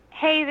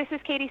Hey, this is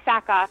Katie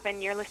Sackhoff,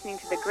 and you're listening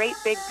to the Great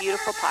Big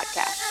Beautiful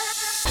Podcast.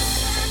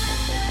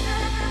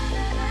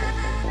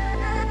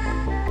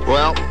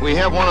 Well, we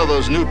have one of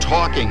those new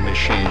talking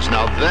machines.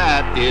 Now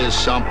that is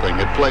something.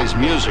 It plays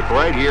music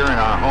right here in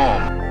our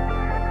home.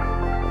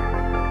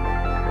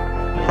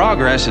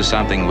 Progress is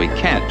something we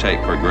can't take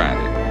for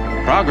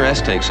granted.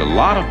 Progress takes a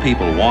lot of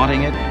people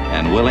wanting it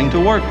and willing to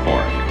work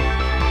for it.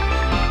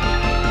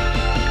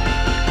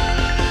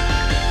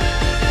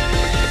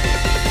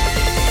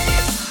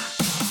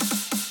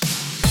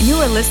 You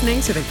are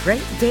listening to the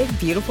Great Big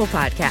Beautiful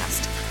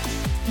Podcast.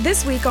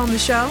 This week on the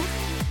show,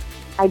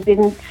 I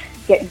didn't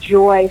get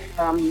joy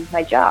from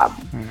my job.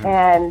 Mm-hmm.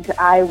 And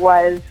I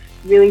was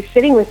really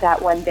sitting with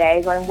that one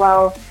day going,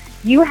 well,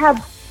 you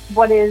have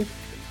what is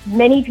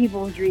many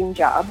people's dream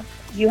job.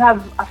 You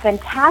have a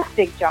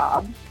fantastic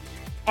job,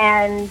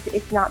 and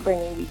it's not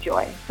bringing you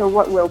joy. So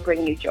what will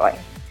bring you joy?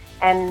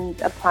 And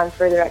upon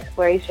further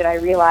exploration, I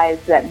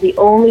realized that the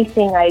only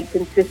thing I had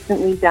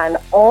consistently done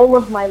all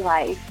of my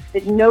life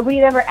that nobody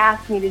had ever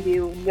asked me to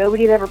do,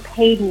 nobody had ever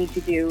paid me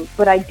to do,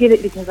 but I did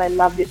it because I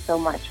loved it so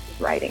much,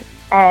 was writing.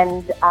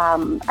 And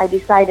I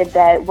decided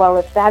that, well,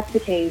 if that's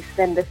the case,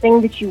 then the thing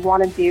that you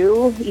want to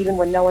do, even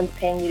when no one's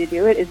paying you to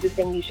do it, is the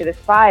thing you should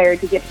aspire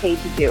to get paid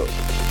to do.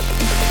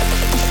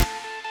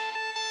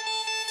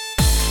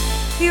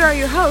 Here are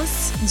your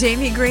hosts,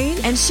 Jamie Green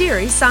and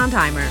Sherry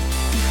Sondheimer.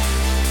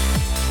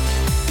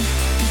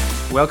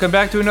 Welcome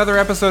back to another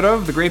episode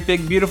of the Great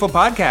Big Beautiful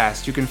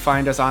Podcast. You can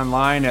find us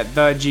online at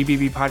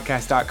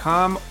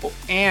thegbppodcast.com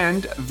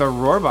and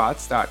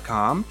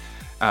theroarbots.com.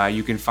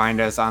 You can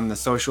find us on the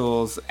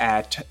socials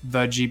at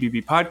the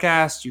GBB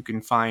Podcast. You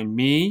can find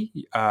me,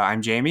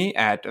 I'm Jamie,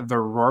 at the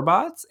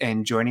Roarbots,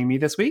 and joining me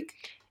this week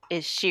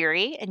is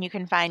Sherry, and you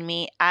can find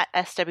me at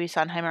SW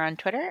Sondheimer on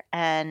Twitter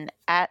and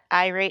at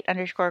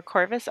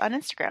irate_Corvus on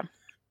Instagram.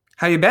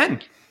 How you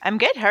been? I'm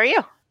good. How are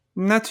you?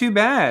 Not too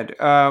bad.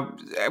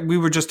 We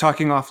were just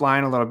talking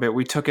offline a little bit.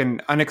 We took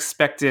an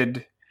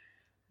unexpected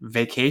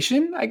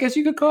vacation, I guess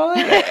you could call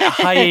it. A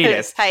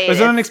hiatus. It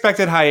was an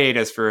unexpected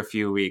hiatus for a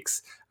few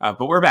weeks,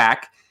 but we're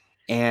back.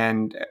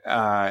 And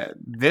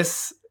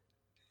this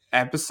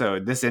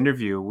episode, this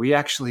interview, we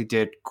actually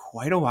did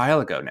quite a while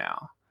ago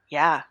now.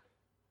 Yeah.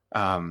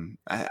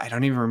 I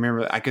don't even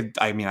remember. I could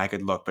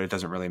look, but it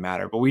doesn't really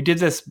matter. But we did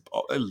this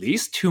at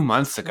least 2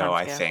 months ago,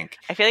 I think.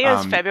 I feel like it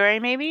was February,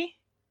 maybe.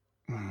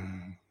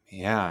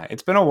 Yeah,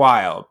 it's been a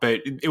while, but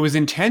it was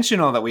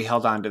intentional that we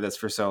held on to this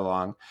for so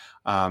long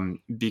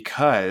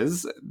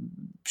because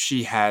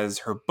she has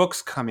her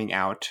books coming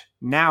out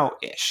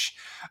now-ish.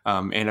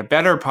 And a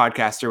better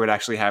podcaster would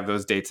actually have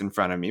those dates in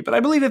front of me, but I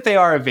believe that they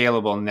are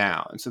available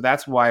now. And so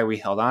that's why we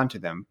held on to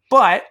them.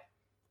 But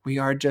we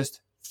are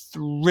just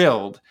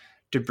thrilled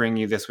to bring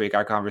you this week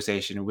our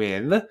conversation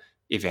with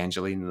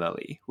Evangeline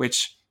Lilly,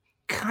 which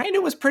kind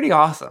of was pretty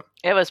awesome.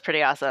 It was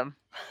pretty awesome.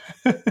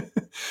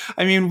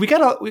 I mean, and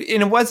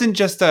it wasn't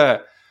just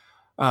a,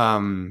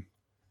 like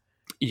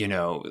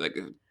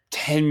a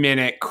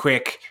 10-minute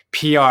quick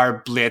PR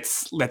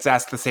blitz. Let's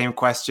ask the same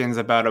questions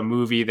about a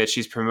movie that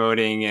she's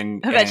promoting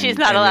and that she's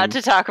not allowed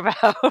to talk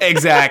about.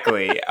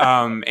 Exactly.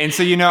 And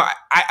so,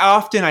 I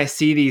often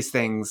see these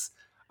things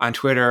on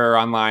Twitter or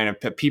online of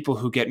people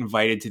who get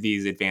invited to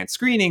these advanced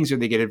screenings, or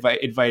they get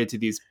invited to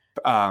these,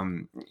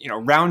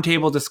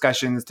 roundtable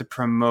discussions to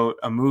promote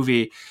a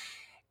movie.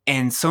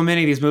 And so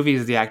many of these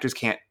movies, the actors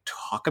can't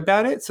talk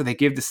about it. So they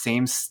give the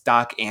same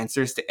stock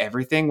answers to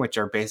everything, which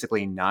are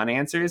basically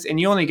non-answers. And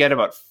you only get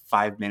about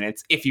 5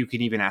 minutes if you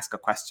can even ask a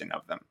question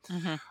of them.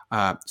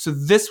 Mm-hmm. So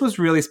this was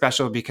really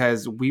special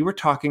because we were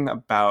talking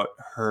about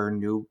her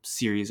new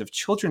series of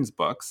children's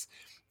books,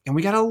 and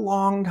we got a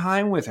long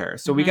time with her.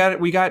 So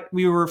mm-hmm.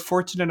 we were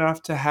fortunate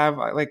enough to have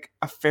like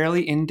a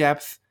fairly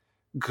in-depth,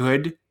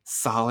 good,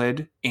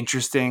 solid,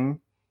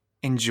 interesting,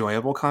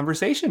 enjoyable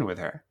conversation with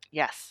her.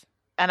 Yes.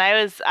 And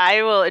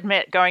I will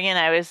admit, going in,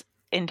 I was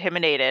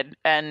intimidated,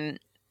 and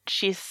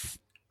she's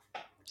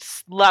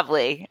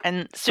lovely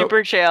and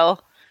super chill.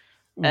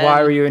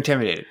 Why were you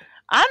intimidated?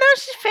 I know,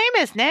 she's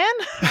famous, Nan.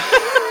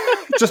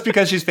 Just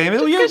because she's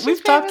famous?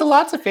 We've talked to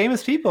lots of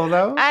famous people,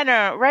 though. I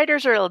know.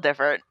 Writers are a little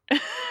different.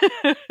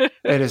 It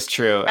is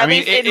true. At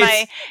least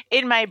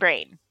in my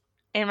brain.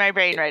 In my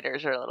brain,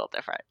 writers are a little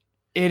different.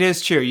 It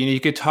is true.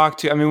 You could talk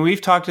to, we've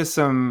talked to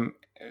some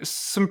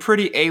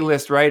pretty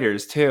A-list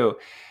writers, too.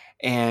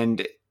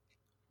 And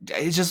there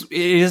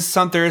is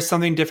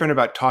something different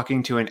about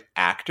talking to an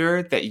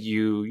actor that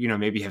you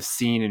maybe have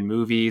seen in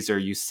movies or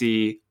you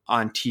see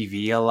on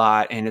TV a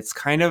lot. And it's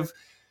kind of,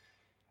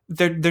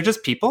 they're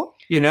just people,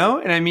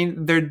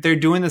 and they're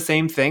doing the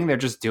same thing. They're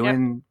just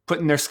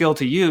putting their skill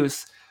to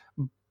use,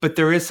 but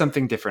there is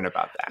something different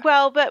about that.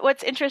 Well, but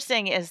what's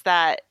interesting is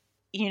that,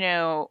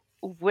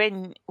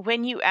 when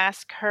you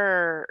asked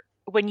her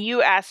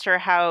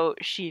how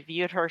she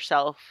viewed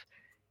herself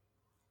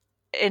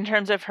in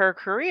terms of her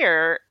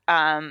career,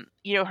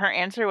 her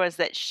answer was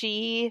that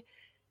she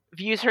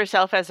views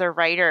herself as a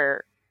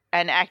writer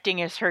and acting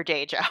is her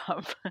day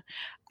job.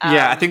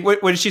 I think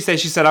what did she say?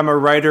 She said, "I'm a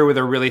writer with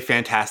a really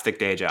fantastic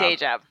day job." Day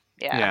job,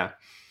 yeah.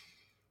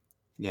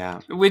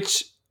 Yeah,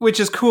 which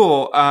is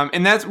cool.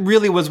 And that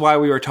really was why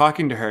we were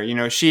talking to her. You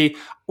know,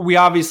 we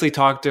obviously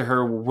talked to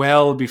her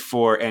well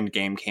before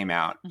Endgame came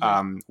out,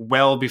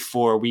 well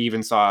before we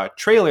even saw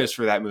trailers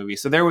for that movie.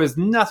 So there was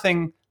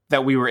nothing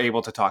that we were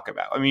able to talk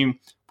about. I mean,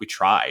 we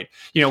tried.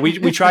 You know,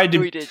 we tried to.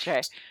 We did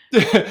try.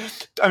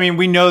 I mean,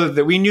 we knew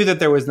that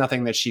there was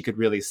nothing that she could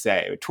really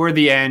say. Toward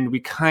the end,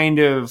 we kind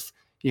of,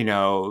 you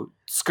know,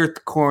 skirt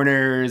the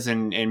corners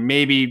and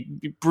maybe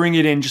bring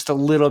it in just a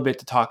little bit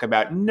to talk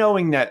about,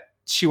 knowing that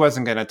she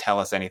wasn't going to tell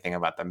us anything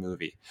about the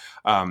movie.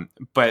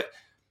 But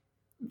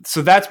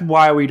so that's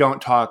why we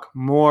don't talk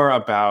more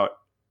about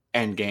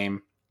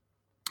Endgame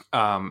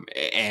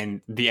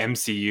and the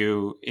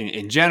MCU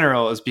in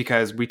general, is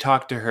because we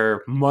talked to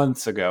her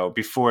months ago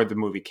before the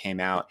movie came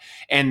out.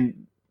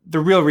 And the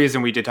real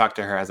reason we did talk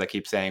to her, as I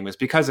keep saying, was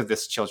because of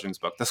this children's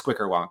book, The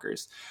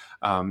Squickerwonkers.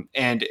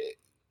 And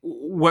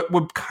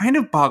what kind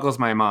of boggles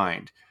my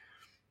mind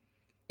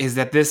is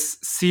that this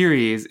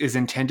series is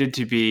intended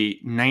to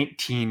be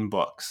 19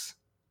 books.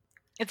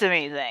 It's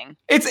amazing.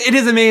 It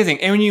is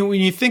amazing. And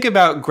when you think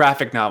about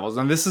graphic novels,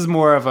 and this is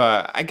more of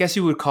I guess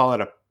you would call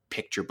it a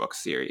picture book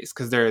series,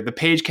 because the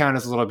page count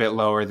is a little bit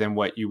lower than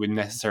what you would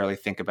necessarily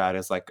think about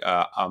as like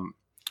a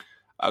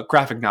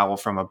graphic novel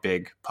from a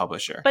big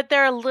publisher. But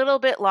they're a little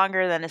bit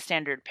longer than a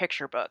standard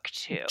picture book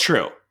too.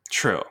 True.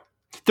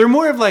 They're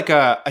more of like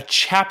a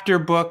chapter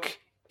book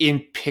in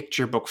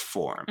picture book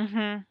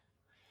form.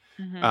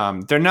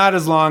 They're not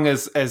as long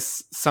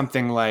as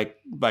something like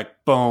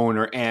Bone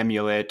or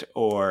Amulet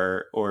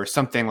or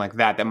something like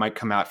that might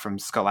come out from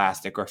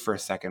Scholastic or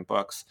First Second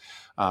books.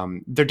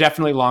 They're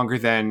definitely longer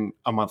than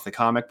a monthly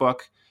comic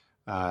book.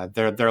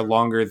 They're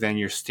longer than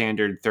your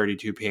standard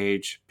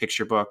 32-page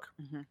picture book.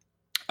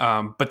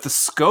 But the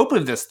scope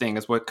of this thing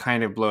is what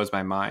kind of blows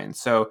my mind.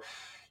 So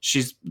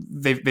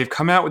they've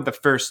come out with the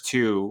first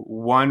two,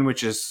 one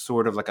which is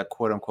sort of like a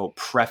quote unquote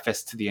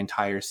preface to the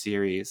entire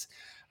series.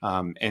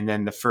 And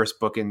then the first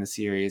book in the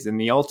series. And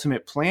the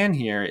ultimate plan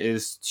here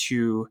is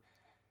to,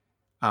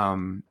 I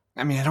mean,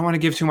 I don't want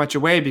to give too much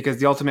away, because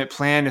the ultimate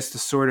plan is to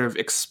sort of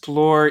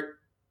explore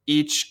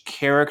each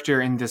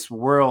character in this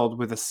world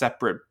with a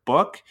separate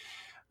book.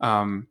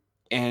 And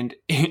in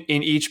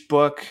each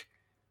book,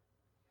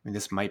 I mean,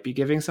 this might be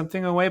giving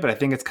something away, but I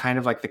think it's kind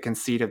of like the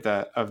conceit of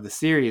the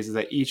series, is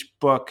that each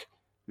book,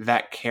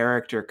 that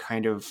character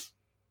kind of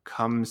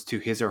comes to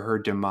his or her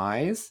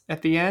demise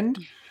at the end.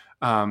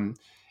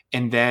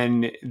 And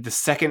then the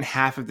second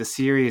half of the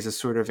series is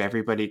sort of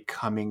everybody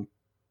coming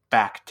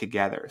back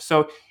together.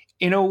 So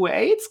in a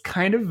way, it's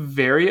kind of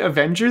very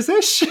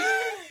Avengers-ish.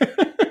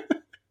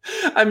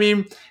 I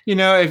mean, you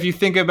know, if you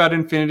think about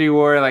Infinity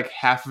War, like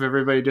half of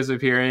everybody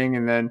disappearing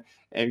and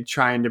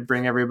trying to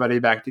bring everybody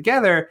back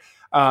together,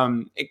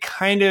 it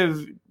kind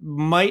of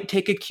might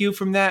take a cue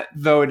from that,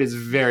 though it is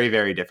very,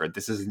 very different.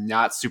 This is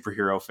not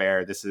superhero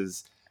fare. This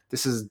is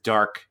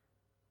dark,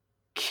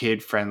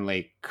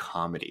 kid-friendly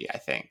comedy, I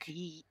think.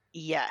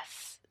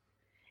 Yes.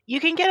 You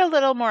can get a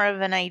little more of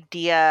an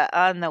idea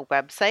on the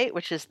website,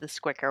 which is the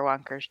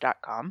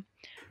Squickerwonkers.com.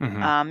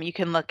 You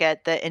can look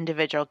at the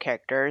individual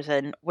characters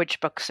and which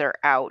books are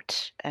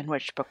out and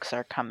which books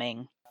are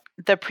coming.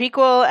 The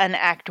prequel and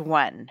Act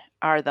 1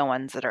 are the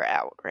ones that are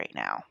out right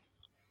now.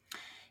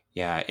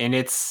 Yeah, and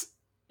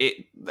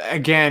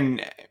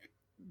again,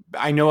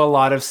 I know a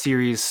lot of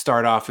series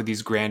start off with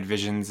these grand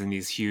visions and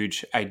these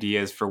huge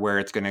ideas for where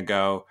it's going to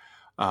go.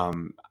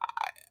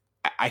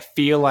 I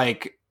feel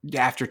like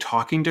after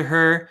talking to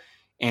her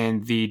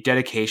and the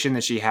dedication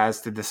that she has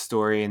to this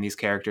story and these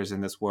characters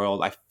in this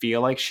world, I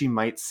feel like she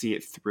might see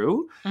it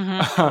through.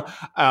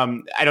 I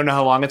don't know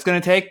how long it's going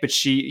to take, but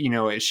she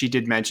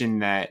did mention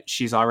that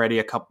she's already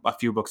a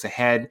few books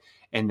ahead,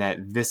 and that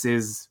this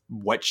is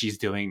what she's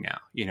doing now.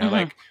 You know,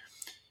 like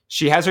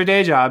she has her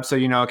day job, so,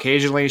 you know,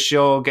 occasionally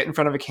she'll get in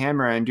front of a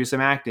camera and do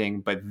some acting,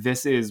 but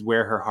this is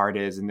where her heart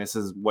is, and this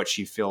is what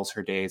she fills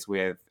her days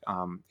with.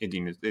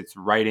 It's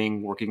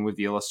writing, working with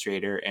the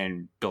illustrator,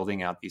 and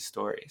building out these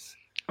stories.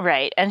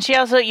 Right. And she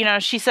also, you know,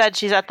 she said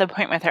she's at the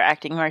point with her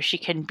acting where she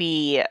can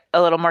be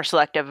a little more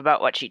selective about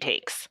what she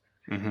takes.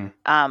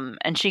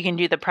 And she can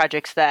do the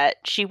projects that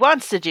she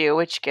wants to do,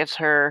 which gives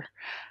her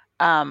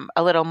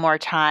a little more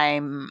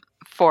time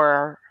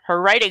for her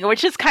writing,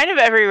 which is kind of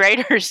every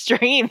writer's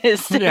dream,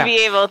 is to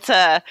be able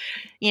to,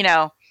 you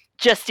know,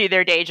 just do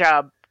their day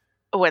job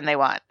when they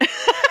want.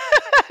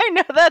 I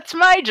know that's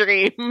my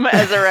dream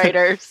as a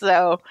writer.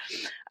 So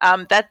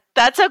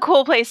that's a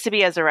cool place to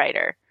be as a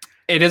writer.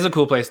 It is a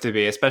cool place to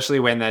be, especially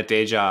when that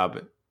day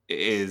job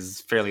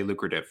is fairly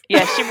lucrative.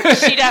 Yeah,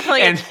 she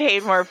definitely gets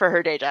paid more for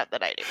her day job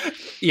than I do.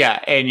 Yeah,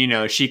 and, you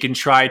know, she can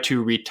try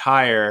to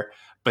retire,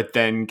 but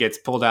then gets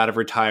pulled out of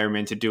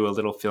retirement to do a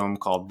little film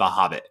called The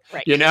Hobbit,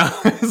 right? You know?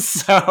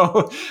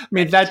 So, I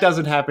mean, that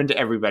doesn't happen to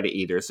everybody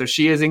either. So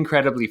she is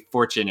incredibly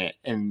fortunate,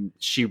 and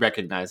she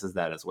recognizes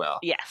that as well.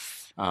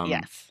 Yes.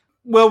 Yes.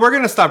 Well, we're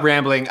going to stop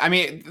rambling. I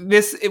mean,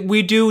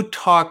 we do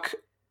talk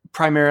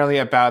primarily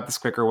about the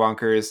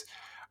Squickerwonkers.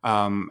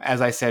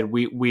 As I said,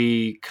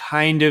 we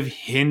kind of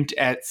hint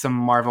at some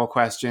Marvel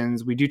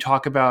questions. We did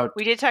talk about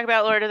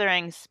Lord of the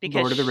Rings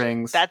because Lord of the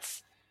Rings.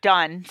 That's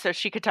done, so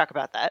she could talk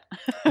about that.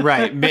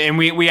 Right. And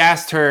we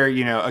asked her,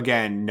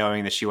 again,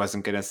 knowing that she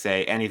wasn't going to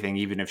say anything,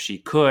 even if she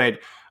could,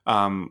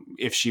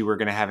 if she were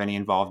going to have any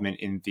involvement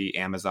in the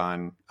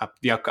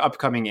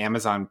upcoming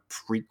Amazon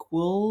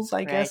prequels,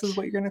 I guess is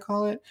what you're going to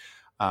call it.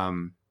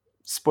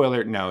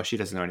 Spoiler, no, she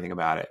doesn't know anything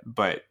about it,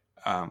 but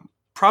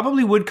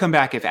probably would come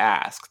back if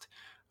asked.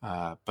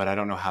 But I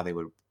don't know how they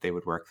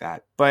would work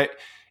that. But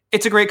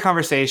it's a great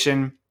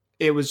conversation.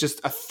 It was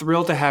just a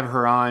thrill to have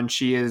her on.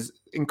 She is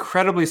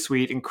incredibly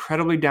sweet,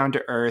 incredibly down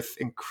to earth,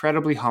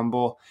 incredibly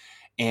humble.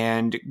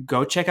 And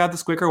go check out the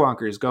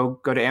Squickerwonkers. Go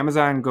to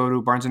Amazon, go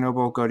to Barnes &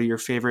 Noble, go to your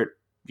favorite,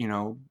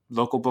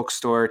 local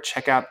bookstore,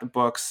 check out the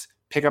books,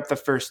 pick up the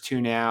first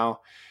 2 now,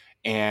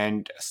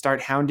 and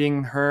start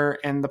hounding her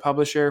and the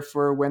publisher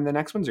for when the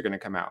next ones are going to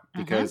come out.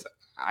 Because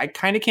I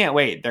kind of can't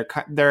wait.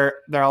 They're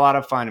a lot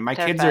of fun. And my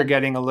kids are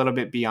getting a little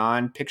bit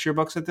beyond picture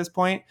books at this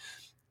point,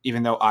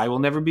 even though I will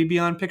never be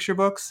beyond picture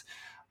books.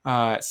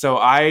 So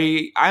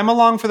I'm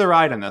along for the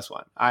ride on this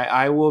one.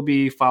 I will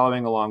be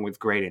following along with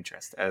great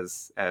interest,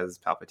 as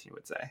Palpatine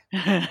would say.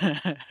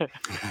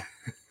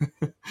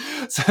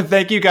 So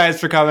thank you guys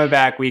for coming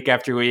back week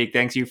after week.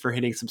 Thank you for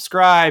hitting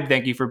subscribe.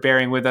 Thank you for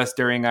bearing with us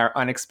during our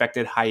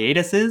unexpected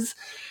hiatuses.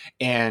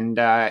 And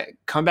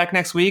come back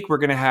next week. We're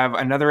going to have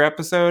another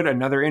episode,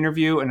 another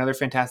interview, another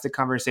fantastic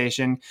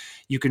conversation.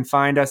 You can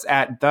find us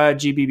at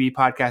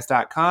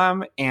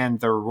thegbbpodcast.com and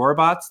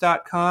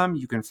theroarbots.com.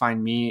 You can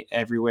find me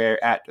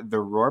everywhere at The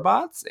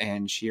Roarbots.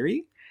 And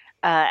Shiri?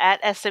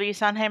 At SW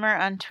Sondheimer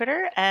on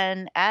Twitter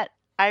and at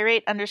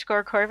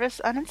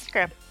irate_Corvus on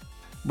Instagram.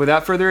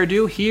 Without further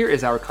ado, here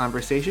is our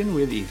conversation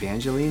with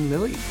Evangeline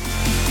Lilly.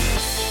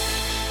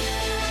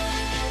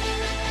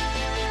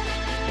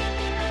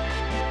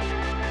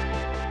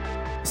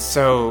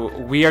 So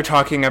we are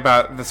talking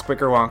about the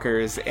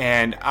Squickerwonkers,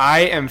 and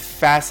I am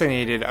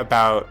fascinated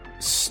about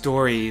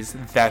stories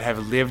that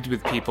have lived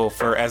with people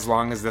for as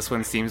long as this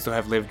one seems to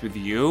have lived with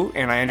you.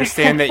 And I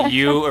understand that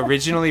you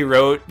originally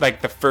wrote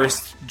like the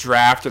first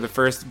draft or the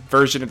first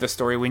version of the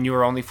story when you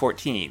were only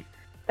 14.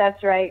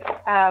 That's right.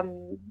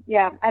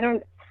 Yeah, I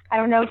don't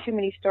know too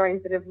many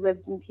stories that have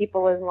lived in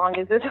people as long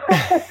as this one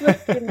has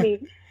lived in me.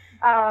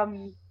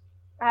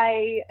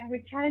 I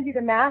was trying to do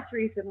the math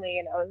recently,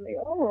 and I was like,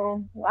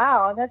 oh,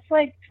 wow, that's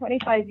like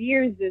 25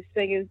 years this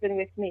thing has been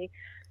with me.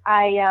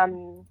 I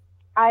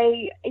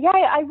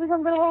was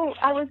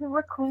a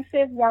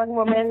reclusive young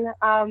woman.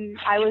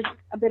 I was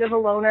a bit of a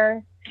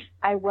loner.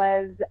 I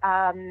was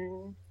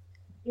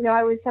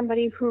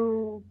somebody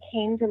who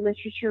came to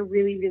literature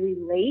really, really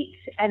late.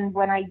 And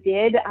when I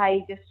did,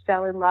 I just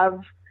fell in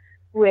love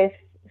with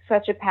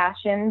such a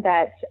passion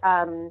that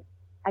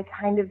I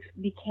kind of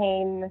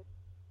became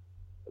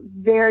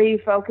very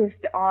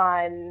focused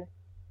on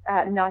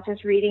not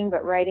just reading,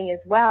 but writing as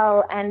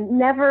well, and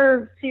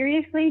never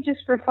seriously,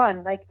 just for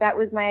fun. Like that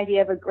was my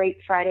idea of a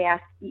great Friday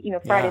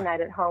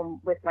night at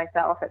home with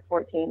myself at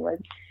 14 was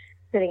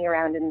sitting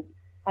around and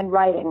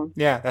writing.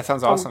 Yeah, that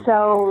sounds awesome. And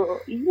so,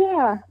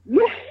 yeah.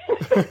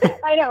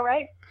 I know,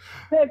 right?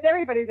 It's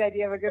everybody's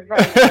idea of a good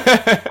Friday.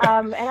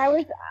 And I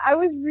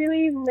was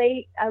really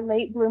a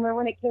late bloomer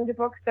when it came to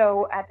books.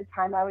 So at the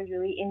time I was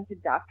really into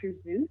Dr.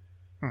 Seuss.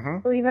 Mm-hmm.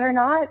 Believe it or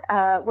not,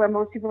 where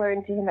most people are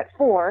into him at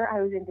 4,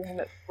 I was into him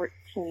at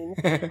 14.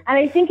 And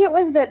I think it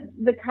was that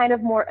the kind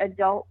of more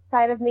adult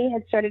side of me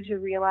had started to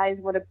realize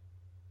what a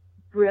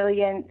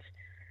brilliant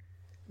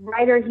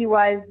writer he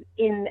was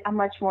in a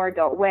much more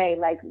adult way.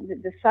 Like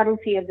the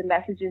subtlety of the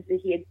messages that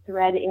he had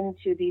thread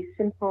into these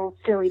simple,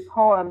 silly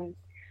poems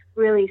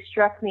really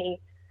struck me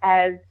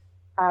as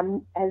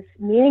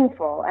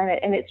meaningful.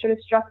 And it sort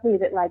of struck me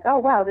that like, oh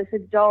wow, this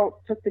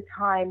adult took the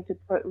time to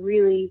put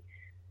really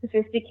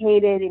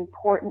sophisticated,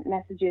 important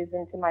messages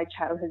into my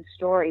childhood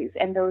stories,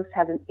 and those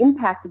have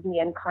impacted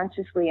me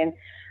unconsciously. And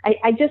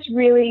I dug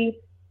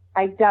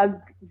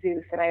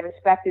Zeus, and I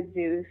respected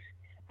Zeus,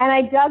 and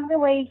I dug the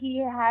way he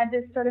had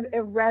this sort of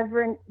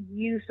irreverent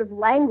use of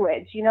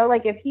language.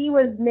 Like if he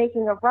was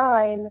making a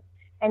rhyme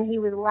and he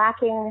was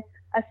lacking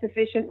a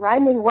sufficient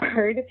rhyming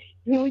word,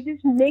 he would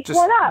just make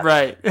one up.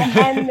 Right.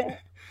 And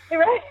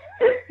right.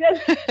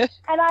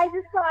 And I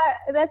just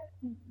thought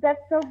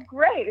that's so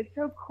great. It's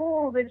so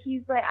cool that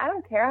he's like, I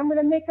don't care. I'm going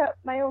to make up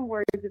my own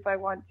words if I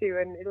want to,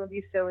 and it'll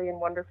be silly and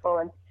wonderful.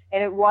 And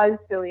it was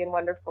silly and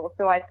wonderful.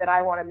 So I said,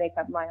 I want to make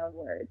up my own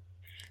words.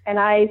 And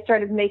I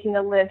started making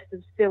a list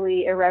of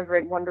silly,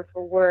 irreverent,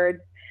 wonderful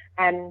words.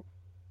 And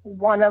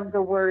one of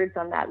the words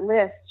on that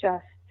list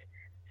just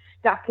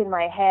stuck in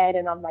my head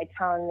and on my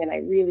tongue, and I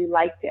really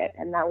liked it.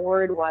 And that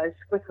word was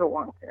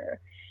Squickerwonker.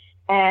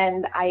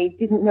 And I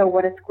didn't know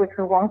what a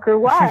Squickerwonker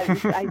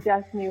was. I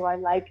just knew I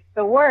liked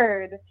the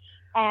word.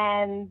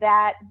 And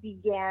that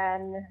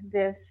began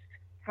this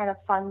kind of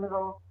fun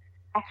little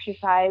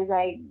exercise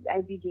I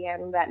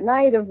began that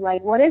night of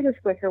like, what is a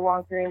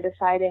Squickerwonker? And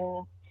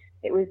deciding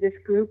it was this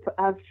group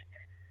of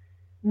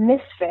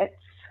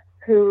misfits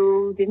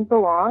who didn't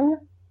belong,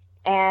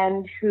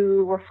 and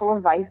who were full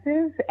of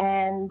vices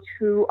and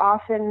who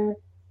often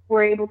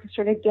were able to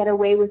sort of get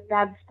away with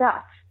bad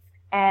stuff.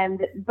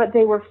 But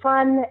they were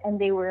fun, and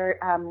they were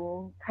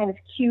kind of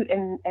cute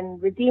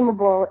and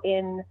redeemable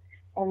in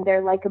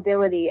their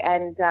likability,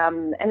 and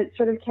it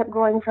sort of kept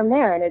going from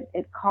there, and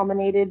it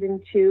culminated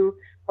into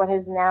what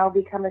has now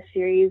become a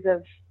series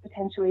of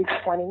potentially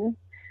 20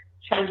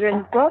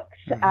 children's books,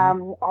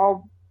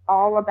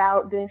 all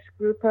about this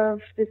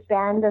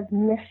band of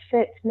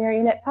misfit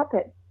marionette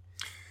puppets.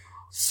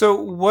 So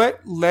what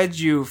led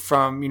you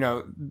from,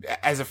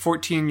 as a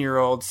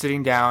 14-year-old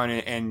sitting down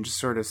and just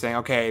sort of saying,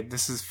 okay,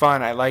 this is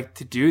fun. I like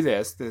to do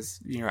this,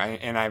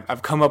 and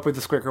I've come up with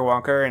the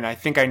Squickerwonker, and I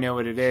think I know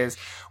what it is.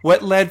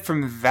 What led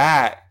from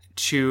that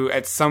to,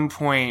 at some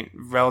point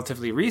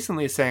relatively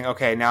recently, saying,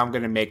 okay, now I'm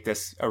going to make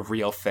this a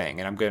real thing,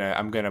 and I'm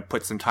going to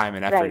put some time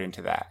and effort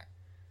into that?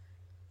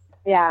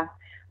 Yeah.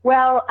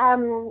 Well,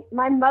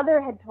 my mother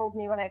had told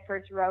me when I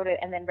first wrote it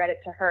and then read it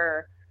to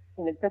her,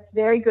 that's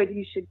very good,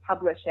 you should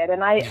publish it.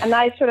 And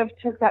I sort of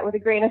took that with a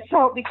grain of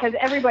salt, because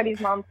everybody's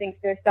mom thinks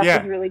their stuff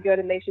is really good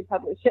and they should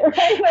publish it,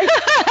 right? Like,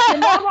 your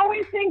mom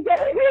always thinks that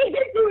everything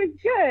you do is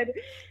good,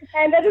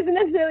 and that doesn't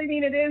necessarily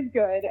mean it is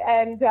good.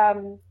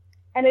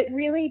 And it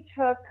really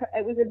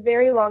it was a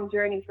very long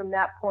journey from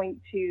that point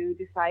to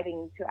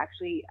deciding to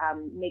actually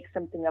make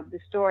something of the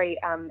story.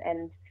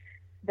 And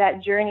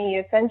that journey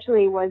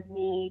essentially was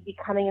me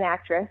becoming an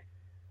actress,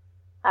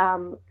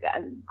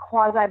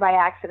 quasi by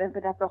accident,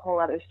 but that's a whole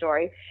other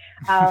story.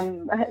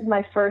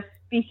 My first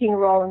speaking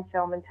role in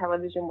film and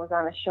television was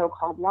on a show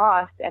called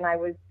Wasp, and I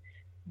was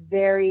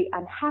very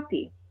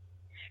unhappy.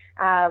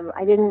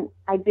 I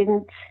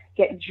didn't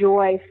get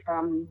joy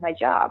from my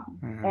job,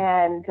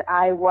 and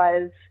I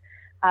was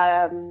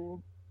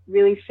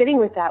really sitting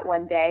with that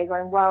one day,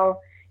 going, well,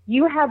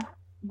 you have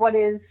what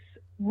is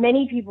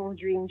many people's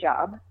dream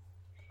job.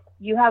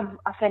 You have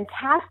a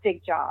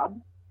fantastic job,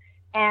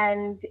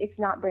 and it's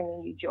not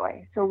bringing you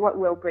joy. So what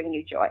will bring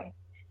you joy?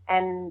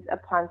 And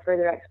upon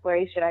further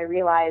exploration, I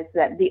realized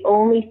that the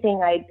only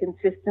thing I had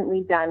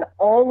consistently done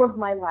all of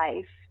my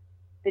life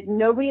that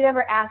nobody had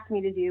ever asked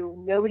me to do,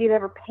 nobody had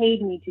ever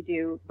paid me to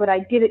do, but I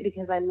did it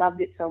because I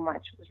loved it so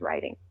much, was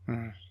writing.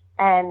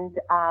 And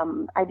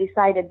I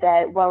decided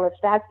that, well, if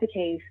that's the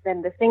case,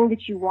 then the thing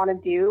that you want to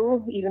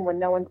do, even when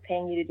no one's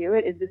paying you to do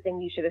it, is the thing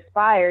you should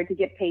aspire to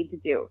get paid to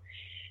do.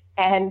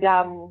 And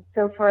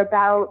so for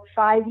about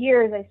 5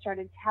 years, I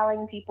started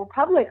telling people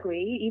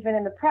publicly, even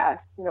in the press,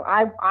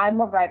 I'm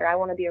a writer. I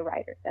want to be a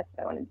writer. That's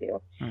what I want to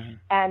do.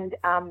 And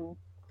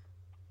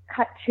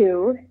cut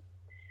to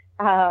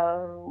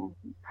probably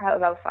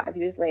about 5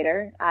 years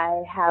later,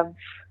 I have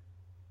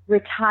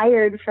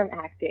retired from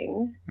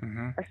acting,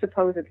 or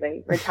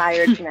supposedly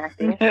retired from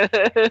acting.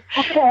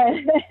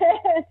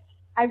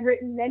 I've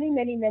written many,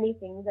 many, many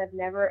things. I've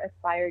never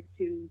aspired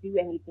to do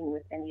anything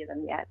with any of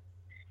them yet.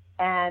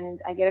 And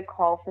I get a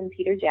call from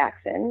Peter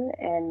Jackson,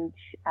 and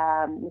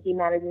he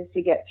manages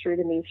to get through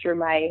to me through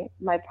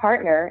my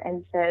partner,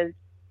 and says,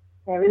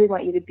 I really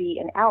want you to be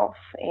an elf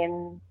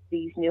in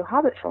these new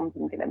Hobbit films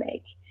I'm going to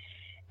make.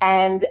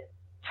 And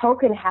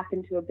Tolkien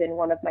happened to have been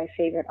one of my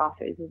favorite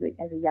authors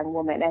as a young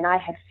woman, and I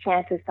had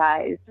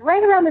fantasized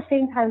right around the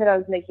same time that I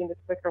was making the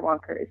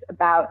Squickerwonkers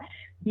about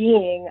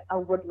being a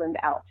woodland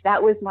elf.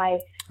 That was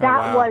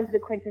was the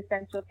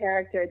quintessential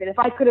character, that if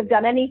I could have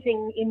done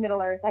anything in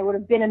Middle Earth, I would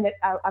have been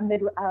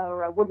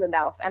a woodland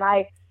elf. And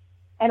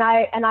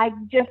I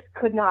just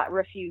could not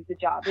refuse the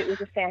job. It was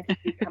a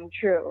fantasy come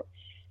true.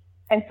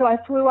 And so I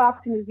flew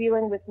off to New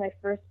Zealand with my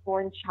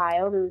firstborn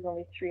child, who was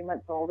only 3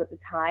 months old at the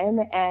time,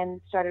 and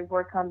started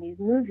work on these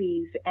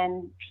movies.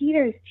 And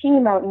Peter's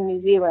team out in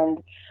New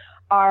Zealand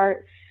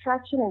are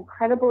such an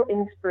incredible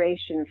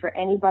inspiration for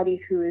anybody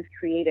who is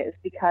creative,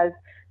 because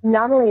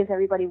not only is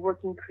everybody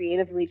working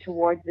creatively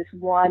towards this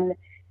one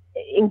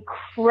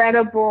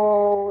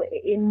incredible,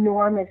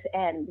 enormous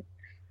end,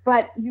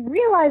 but you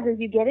realize as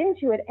you get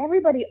into it,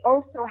 everybody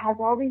also has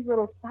all these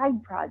little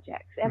side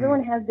projects.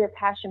 Everyone has their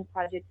passion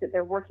projects that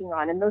they're working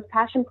on, and those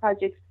passion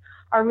projects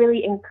are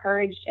really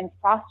encouraged and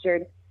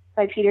fostered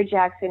by Peter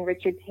Jackson,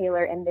 Richard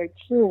Taylor, and their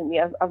team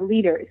of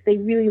leaders. They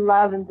really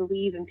love and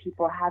believe in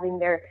people having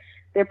their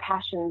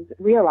passions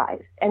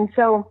realized. And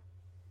so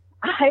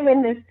I'm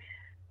in this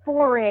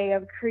foray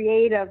of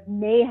creative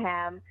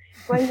mayhem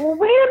going, well,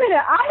 wait a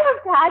minute, I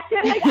have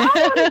passion. Like,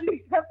 I want to do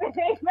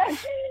something.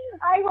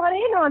 I want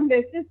in on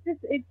this.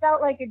 It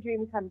felt like a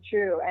dream come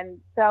true.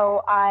 And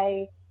so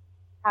I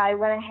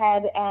went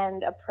ahead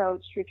and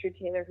approached Richard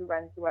Taylor, who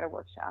runs the Water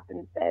Workshop,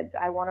 and said,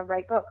 I want to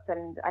write books,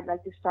 and I'd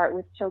like to start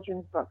with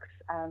children's books,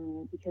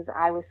 because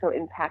I was so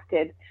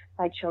impacted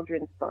by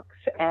children's books.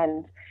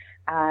 And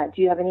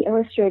do you have any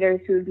illustrators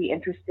who would be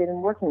interested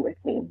in working with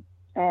me?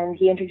 And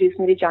he introduced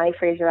me to Johnny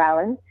Fraser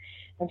Allen.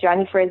 And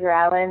Johnny Fraser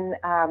Allen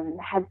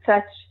had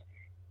such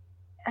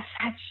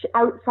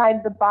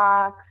outside the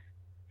box,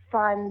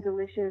 fun,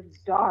 delicious,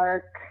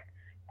 dark,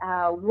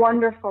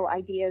 wonderful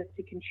ideas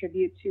to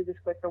contribute to the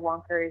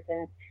Squickerwonkers.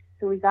 And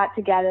So we got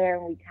together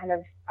and we kind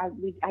of,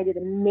 I did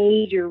a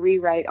major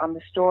rewrite on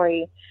the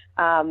story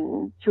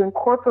to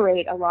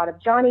incorporate a lot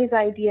of Johnny's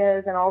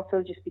ideas, and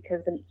also just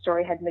because the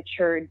story had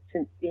matured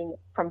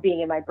from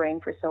being in my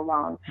brain for so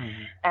long.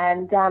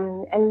 And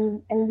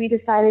we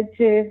decided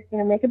to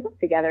make a book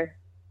together.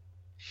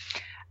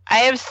 I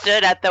have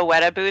stood at the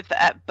Weta booth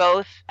at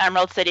both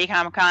Emerald City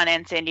Comic Con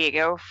and San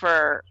Diego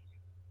for,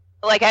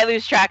 like, I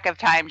lose track of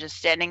time just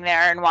standing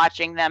there and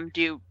watching them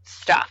do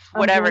stuff,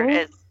 whatever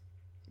it is.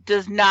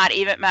 Does not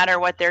even matter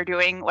what they're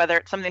doing, whether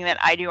it's something that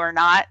I do or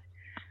not.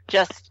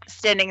 Just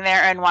standing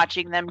there and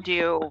watching them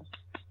do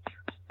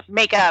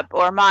makeup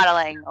or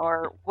modeling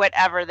or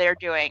whatever they're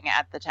doing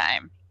at the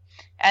time,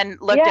 and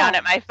look down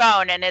at my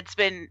phone, and it's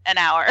been an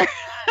hour.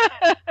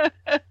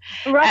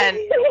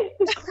 Right.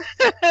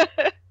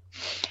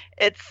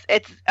 It's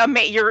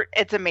amazing.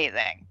 It's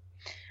amazing.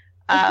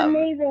 It's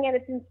amazing, and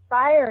it's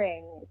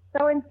inspiring.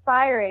 So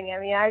inspiring. I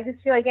mean, I just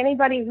feel like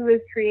anybody who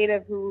is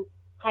creative, who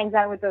hangs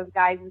out with those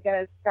guys, is going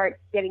to start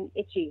getting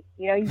itchy.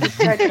 You just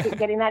start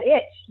getting that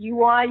itch. You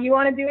want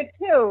to do it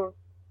too.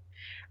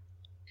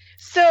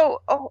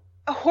 So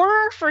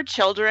horror for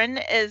children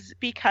is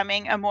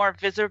becoming a more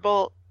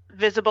visible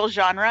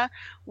genre.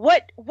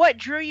 What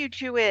drew you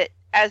to it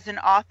as an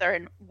author,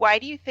 and why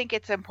do you think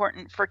it's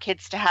important for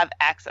kids to have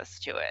access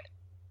to it?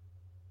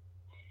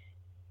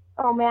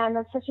 Oh man,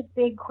 that's such a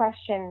big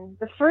question.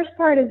 The first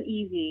part is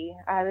easy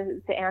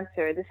to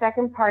answer. The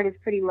second part is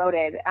pretty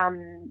loaded.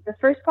 The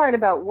first part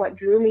about what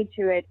drew me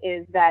to it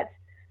is that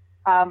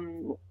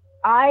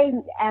I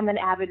am an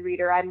avid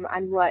reader. I'm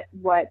what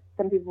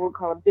some people would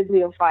call a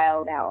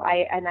bibliophile now.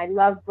 I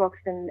love books,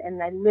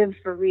 and I live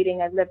for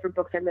reading. I live for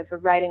books. I live for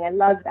writing. I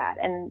love that,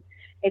 and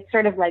it's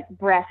sort of like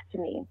breath to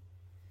me.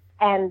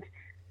 And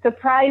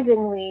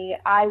surprisingly,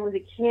 I was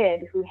a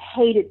kid who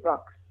hated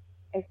books.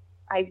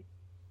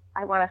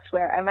 I want to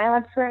swear. Am I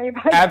allowed to swear on your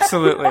podcast?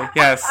 Absolutely,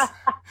 yes.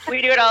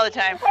 We do it all the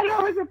time. I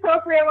know it's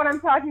appropriate when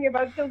I'm talking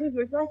about children's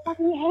books. I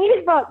fucking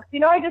hated books.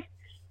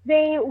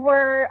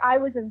 I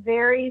was a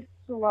very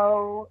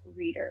slow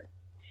reader.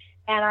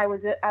 And I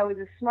was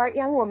a smart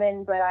young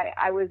woman, but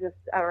I was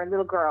a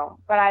little girl.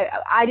 But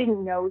I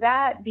didn't know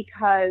that,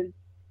 because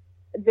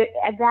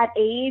at that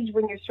age,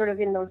 when you're sort of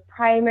in those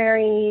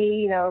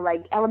primary,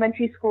 like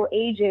elementary school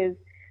ages,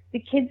 the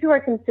kids who are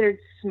considered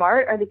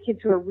smart are the kids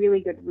who are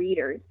really good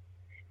readers.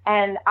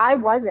 And I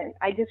wasn't.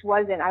 I just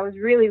wasn't. I was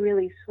really,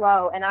 really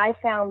slow. And I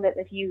found that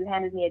if you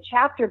handed me a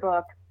chapter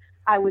book,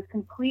 I was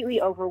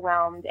completely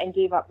overwhelmed and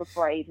gave up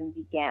before I even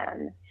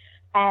began.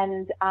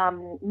 And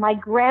my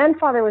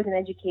grandfather was an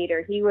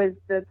educator. He was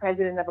the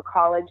president of a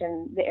college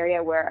in the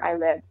area where I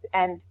lived.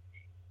 And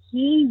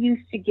he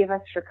used to give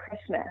us for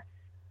Christmas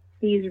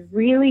these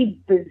really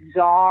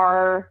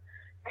bizarre,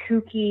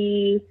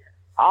 kooky,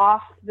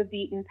 off the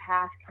beaten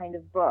path kind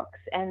of books.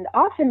 And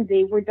often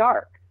they were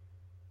dark.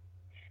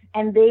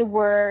 And they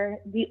were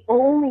the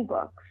only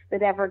books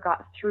that ever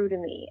got through to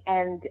me.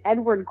 And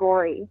Edward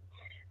Gorey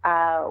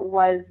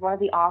was one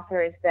of the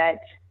authors that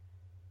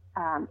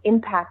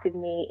impacted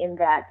me, in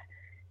that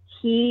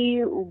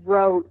he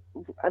wrote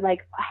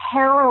like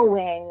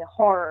harrowing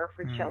horror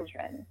for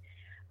children.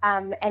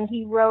 And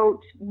he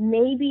wrote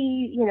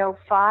maybe,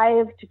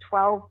 5 to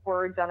 12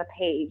 words on a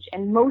page,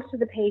 and most of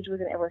the page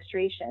was an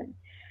illustration.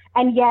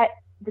 And yet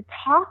the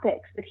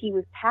topics that he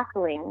was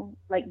tackling,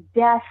 like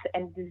death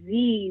and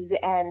disease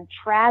and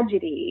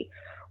tragedy,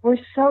 were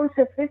so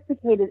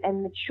sophisticated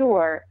and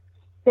mature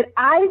that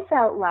I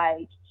felt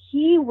like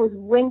he was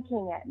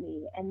winking at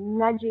me and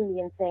nudging me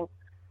and saying,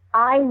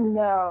 I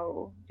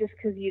know just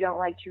because you don't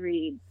like to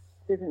read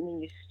doesn't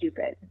mean you're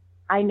stupid.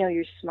 I know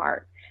you're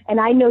smart.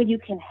 And I know you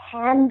can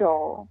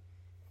handle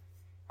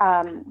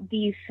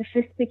these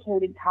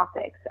sophisticated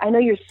topics. I know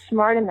you're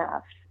smart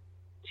enough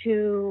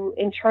to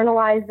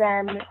internalize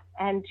them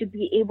and to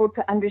be able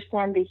to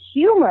understand the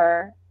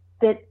humor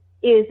that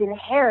is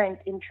inherent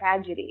in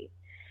tragedy.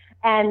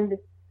 And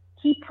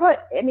his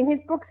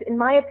books, in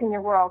my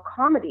opinion, were all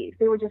comedies.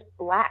 They were just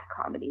black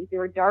comedies. They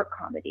were dark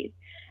comedies.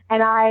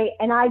 And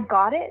I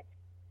got it.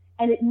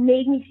 And it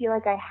made me feel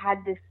like I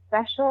had this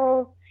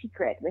special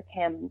secret with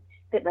him,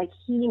 that like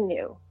he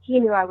knew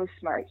I was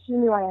smart. He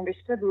knew I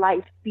understood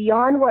life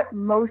beyond what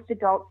most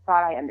adults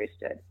thought I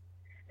understood.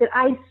 That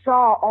I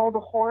saw all the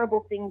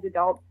horrible things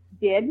adults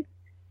did,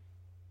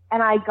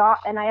 and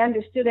I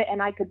understood it,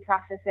 and I could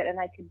process it, and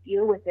I could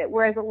deal with it.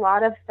 Whereas a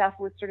lot of stuff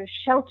was sort of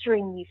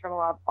sheltering me from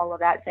all of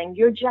that, saying,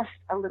 you're just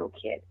a little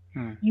kid.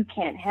 You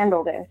can't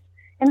handle this.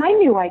 And I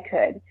knew I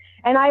could.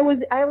 And I was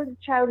a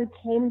child who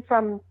came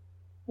from,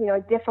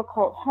 a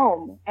difficult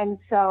home. And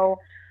so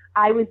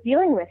I was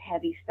dealing with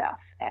heavy stuff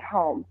at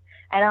home.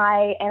 And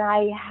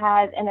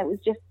it was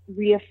just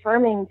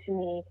reaffirming to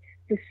me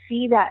to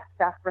see that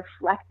stuff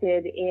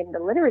reflected in the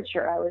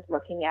literature I was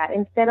looking at,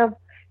 instead of,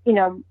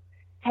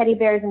 teddy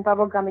bears and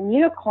bubblegum and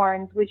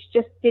unicorns, which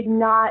just did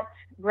not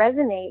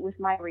resonate with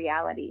my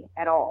reality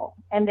at all,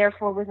 and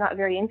therefore was not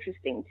very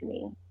interesting to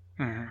me.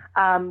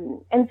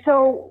 And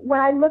so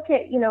when I look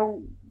at,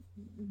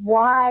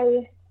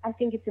 why I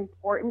think it's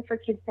important for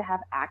kids to have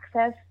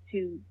access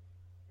to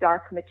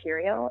dark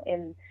material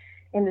in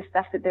the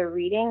stuff that they're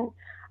reading.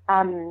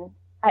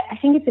 I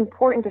think it's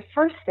important to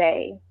first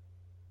say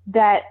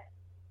that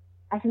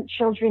I think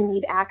children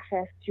need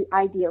access to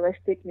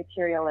idealistic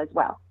material as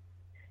well,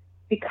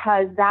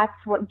 because that's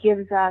what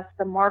gives us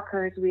the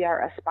markers we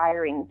are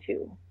aspiring to.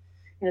 You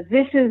know,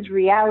 this is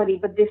reality,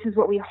 but this is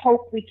what we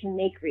hope we can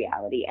make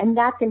reality. And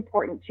that's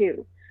important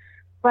too.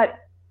 But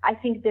I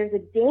think there's a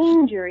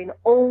danger in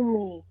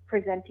only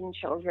presenting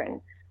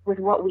children with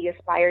what we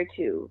aspire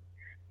to,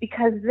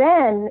 because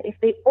then if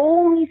they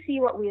only see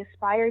what we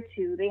aspire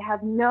to, they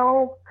have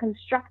no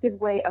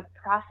constructive way of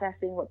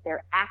processing what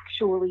they're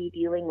actually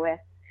dealing with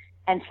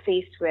and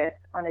faced with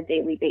on a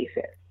daily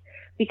basis,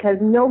 because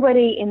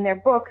nobody in their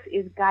books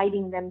is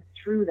guiding them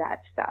through that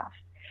stuff.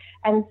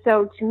 And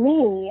so to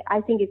me,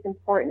 I think it's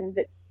important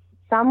that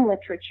some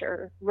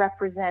literature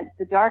represents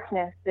the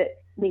darkness that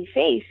they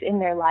face in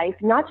their life,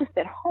 not just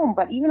at home,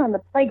 but even on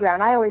the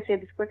playground. I always say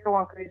the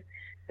Squickerwonkers,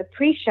 the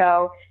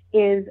pre-show,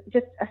 is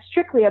just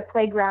strictly a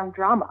playground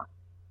drama.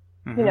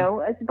 Mm-hmm. You know,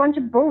 it's a bunch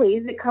of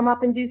bullies that come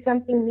up and do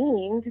something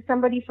mean to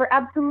somebody for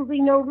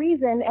absolutely no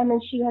reason, and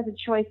then she has a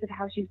choice of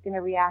how she's going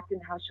to react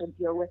and how she'll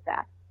deal with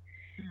that.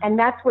 Mm-hmm. And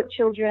that's what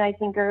children, I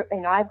think, are,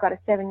 you know, I've got a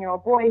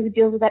 7-year-old boy who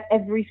deals with that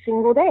every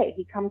single day.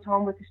 He comes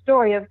home with a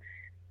story of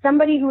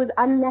somebody who is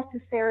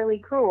unnecessarily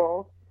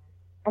cruel,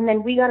 and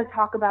then we got to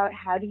talk about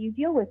how do you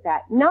deal with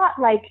that. Not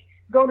like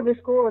go to the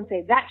school and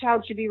say that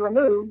child should be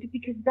removed,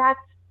 because that's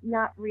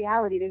not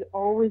reality. There's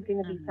always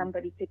going to be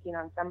somebody picking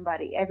on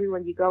somebody everywhere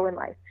you go in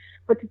life.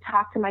 But to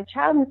talk to my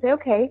child and say,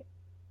 okay,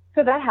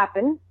 so that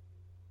happened.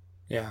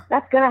 Yeah.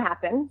 That's going to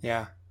happen.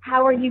 Yeah.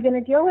 How are you going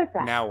to deal with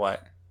that? Now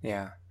what?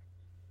 Yeah.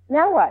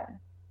 Now what?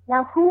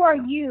 Now who are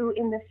you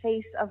in the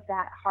face of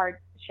that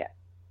hardship?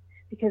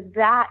 Because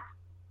that's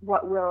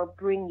what will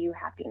bring you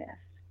happiness,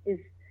 is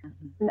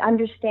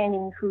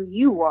understanding who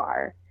you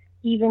are,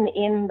 even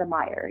in the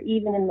mire,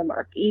 even in the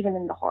murk, even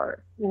in the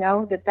horror. You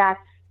know,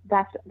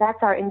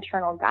 that's our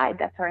internal guide.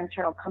 That's our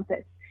internal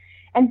compass.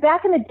 And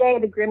back in the day,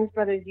 the Grimm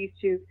brothers used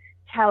to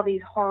tell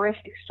these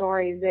horrific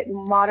stories that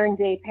modern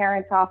day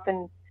parents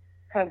often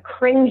kind of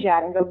cringe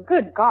at and go,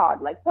 good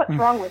God, like what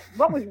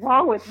was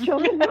wrong with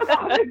children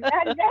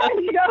back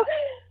then, you know?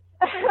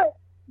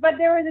 But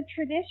there was a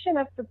tradition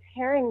of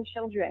preparing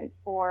children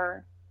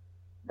for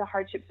the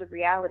hardships of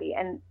reality,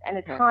 and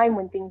a time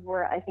when things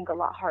were, I think, a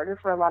lot harder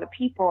for a lot of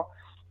people.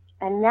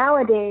 And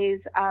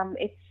nowadays,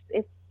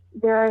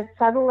 there are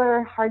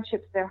subtler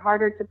hardships. They're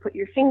harder to put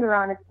your finger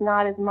on. It's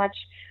not as much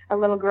a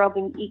little girl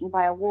being eaten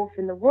by a wolf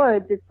in the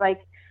woods. It's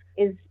like,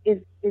 is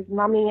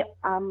mommy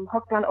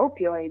hooked on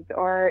opioids,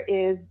 or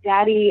is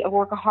daddy a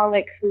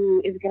workaholic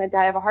who is going to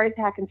die of a heart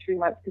attack in 3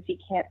 months because he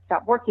can't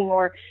stop working?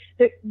 Or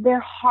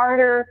they're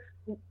harder,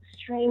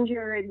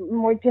 stranger,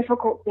 more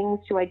difficult things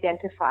to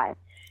identify.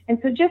 And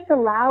so just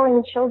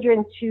allowing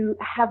children to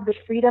have the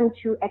freedom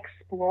to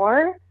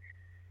explore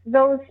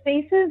those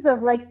spaces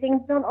of like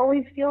things don't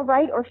always feel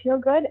right or feel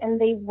good, and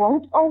they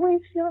won't always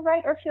feel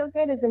right or feel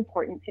good, is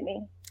important to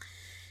me.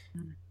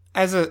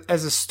 As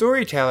a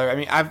storyteller, I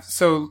mean,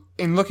 so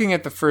in looking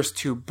at the first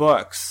 2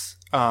 books,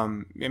 I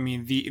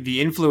mean,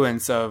 the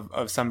influence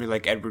of somebody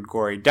like Edward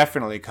Gorey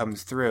definitely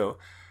comes through,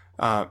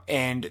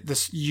 and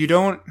this you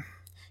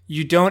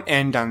don't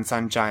end on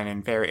sunshine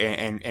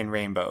and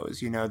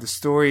rainbows. You know, the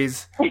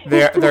stories,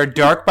 they're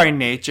dark by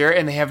nature,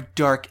 and they have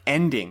dark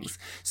endings.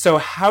 So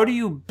how do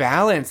you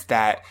balance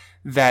that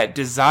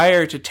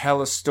desire to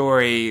tell a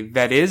story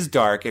that is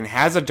dark and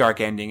has a dark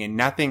ending and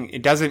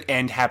it doesn't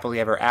end happily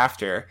ever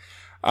after,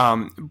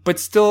 but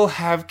still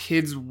have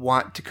kids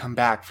want to come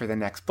back for the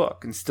next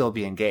book and still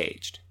be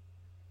engaged?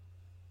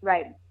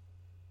 Right.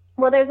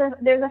 Well, there's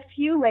a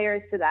few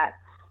layers to that.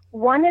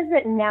 One is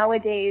that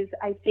nowadays,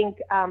 I think,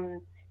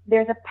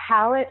 there's a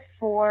palette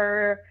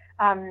for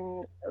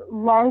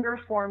longer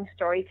form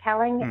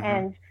storytelling. Mm-hmm.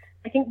 And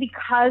I think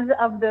because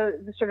of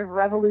the sort of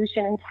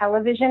revolution in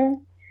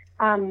television,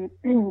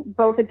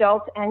 both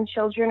adults and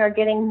children are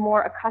getting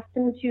more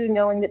accustomed to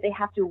knowing that they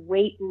have to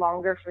wait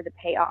longer for the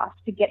payoff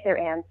to get their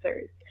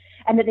answers,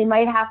 and that they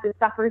might have to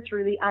suffer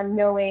through the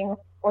unknowing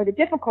or the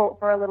difficult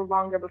for a little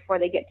longer before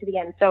they get to the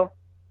end. So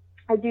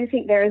I do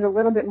think there is a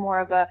little bit more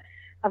of a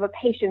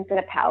patience and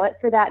a palette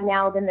for that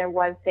now than there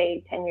was,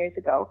 say, 10 years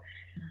ago.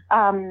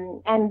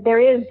 And there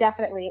is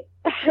definitely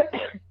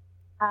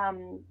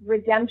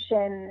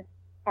redemption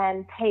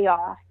and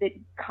payoff that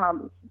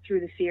comes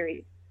through the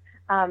series.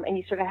 And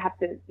you sort of have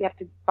to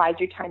bide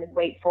your time and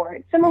wait for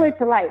it. Similar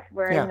to life,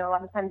 where, you know, a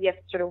lot of times you have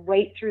to sort of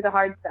wait through the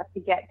hard stuff to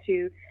get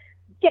to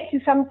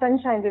some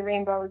sunshines and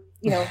rainbows,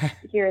 you know,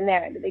 here and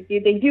there.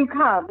 They do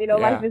come, you know,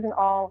 life isn't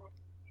all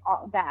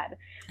bad.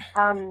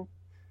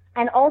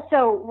 And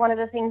also, one of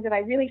the things that I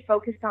really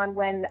focused on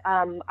when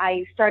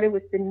I started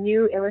with the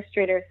new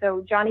illustrator,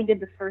 so Johnny did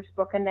the first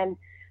book, and then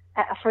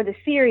for the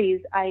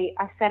series, I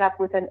set up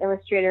with an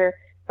illustrator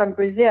from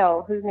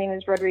Brazil, whose name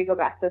is Rodrigo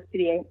Bastos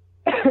Pirier.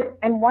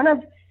 And one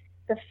of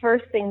the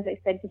first things I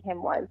said to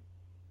him was,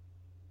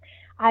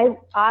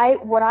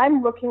 What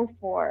I'm looking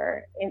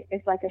for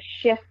is like a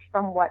shift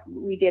from what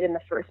we did in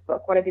the first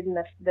book, what I did in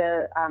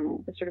the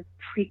sort of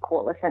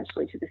prequel,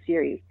 essentially, to the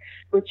series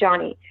with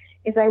Johnny,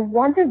 is I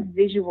want the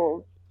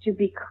visuals to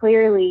be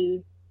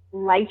clearly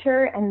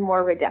lighter and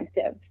more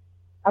redemptive,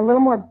 a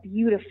little more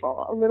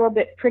beautiful, a little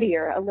bit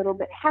prettier, a little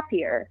bit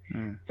happier,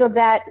 so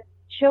that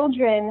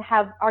children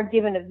are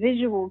given a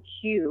visual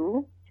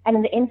cue. And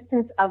in the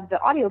instance of the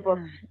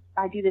audiobooks,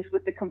 I do this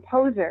with the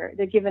composer.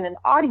 They're given an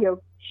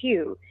audio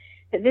cue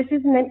that this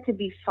is meant to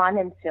be fun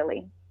and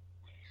silly,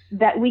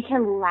 that we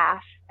can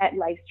laugh at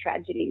life's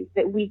tragedies,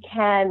 that we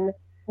can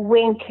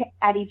wink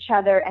at each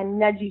other and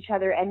nudge each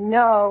other and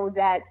know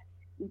that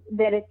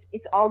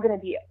it's all going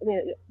to be,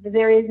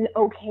 there is an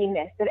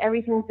okayness, that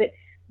everything's, that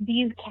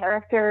these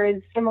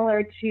characters,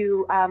 similar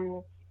to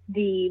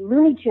the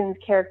Looney Tunes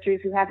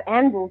characters who have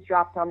anvils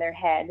dropped on their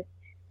head,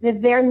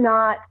 that they're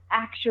not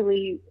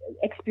actually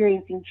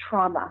experiencing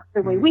trauma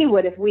the way we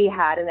would if we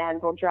had an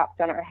anvil dropped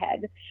on our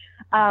head.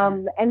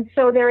 And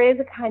so there is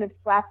a kind of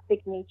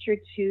slapstick nature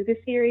to the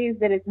series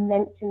that is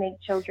meant to make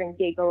children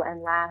giggle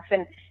and laugh.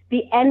 And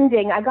the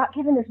ending, I got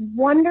given this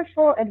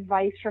wonderful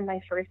advice from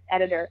my first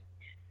editor,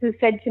 who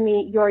said to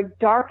me, your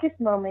darkest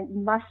moment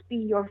must be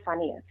your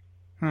funniest.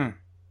 And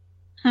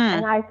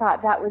I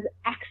thought that was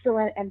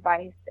excellent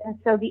advice. And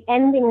so the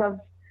ending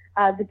of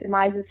the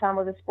demise of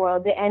Selma the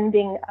Spoiled, the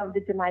ending of the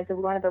demise of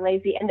Lorna the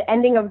Lazy, and the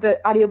ending of the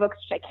audiobooks,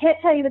 which I can't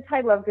tell you the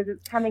title of because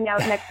it's coming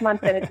out next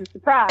month and it's a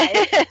surprise,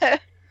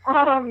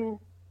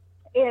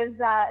 is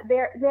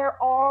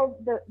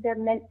they're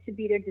meant to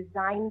be, they're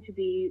designed to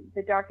be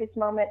the darkest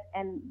moment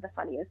and the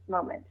funniest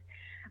moment.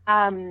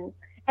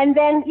 And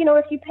then,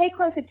 if you pay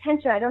close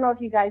attention, I don't know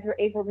if you guys were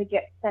able to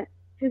get sent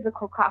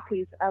physical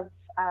copies of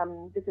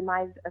the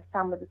demise of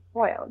Selma the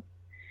Spoiled.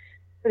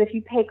 But if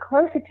you pay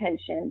close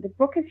attention, the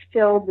book is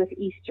filled with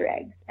Easter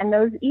eggs. And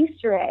those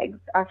Easter eggs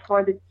are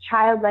for the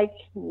child like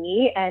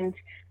me and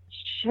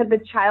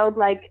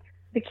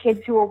the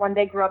kids who will one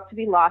day grow up to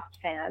be Lost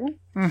fans,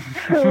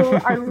 who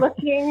are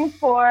looking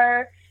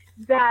for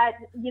that,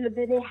 that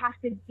they have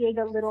to dig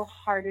a little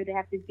harder, they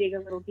have to dig a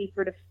little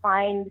deeper to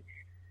find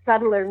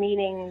subtler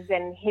meanings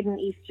and hidden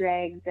Easter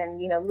eggs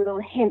and, little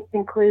hints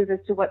and clues as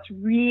to what's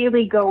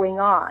really going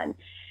on.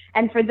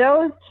 And for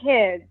those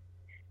kids,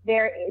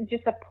 there is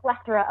just a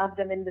plethora of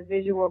them in the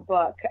visual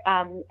book.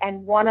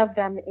 And one of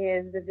them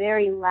is the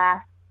very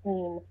last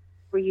scene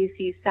where you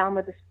see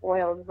Selma the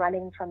Spoiled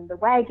running from the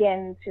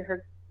wagon to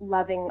the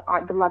loving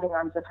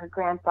arms of her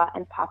grandpa,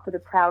 and Papa the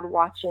Proud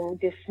watching,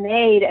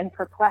 dismayed and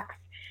perplexed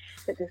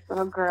that this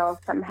little girl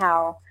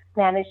somehow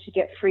managed to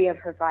get free of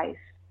her vice.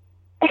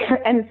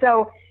 And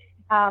so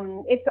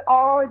it's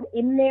all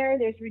in there.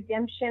 There's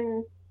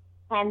redemption,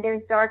 and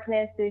there's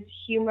darkness, there's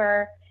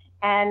humor,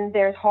 and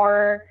there's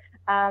horror.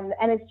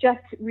 And it's just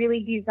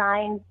really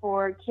designed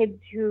for kids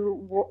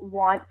who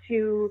want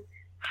to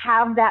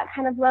have that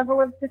kind of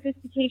level of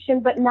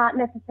sophistication, but not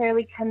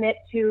necessarily commit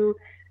to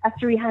a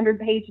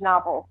 300-page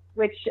novel,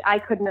 which I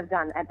couldn't have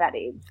done at that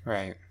age.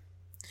 Right.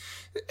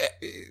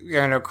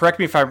 Correct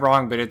me if I'm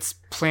wrong, but it's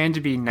planned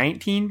to be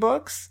 19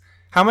 books.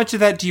 How much of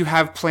that do you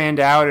have planned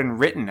out and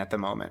written at the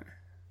moment?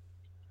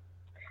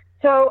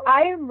 So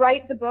I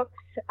write the books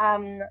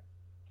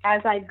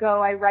as I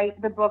go. I write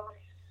the books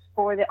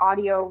for the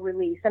audio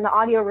release, and the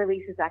audio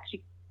release is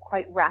actually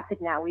quite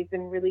rapid now. We've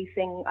been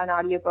releasing an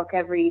audiobook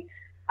every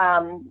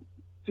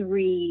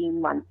 3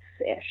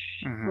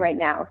 months-ish right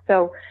now.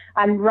 So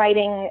I'm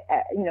writing,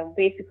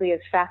 basically as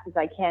fast as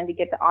I can to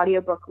get the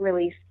audiobook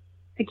released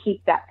to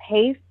keep that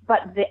pace.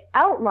 But the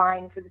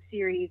outline for the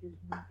series is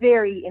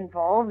very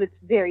involved. It's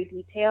very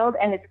detailed,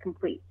 and it's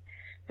complete.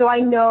 So I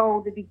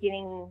know the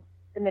beginning,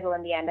 the middle,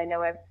 and the end. I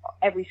know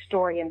every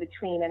story in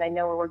between, and I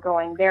know where we're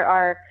going. There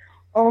are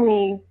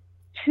only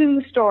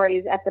 2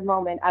 stories at the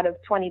moment out of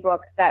 20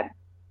 books that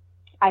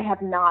I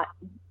have not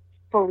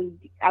fully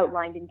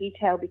outlined in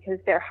detail because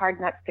they're hard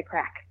nuts to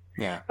crack.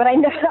 Yeah. But I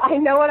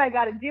know what I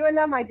got to do in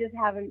them. I just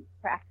haven't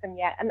cracked them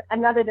yet.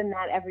 And other than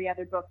that, every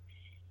other book.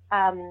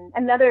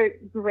 Another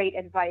great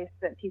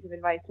piece of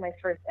advice my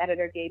first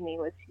editor gave me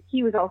was,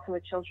 he was also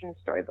a children's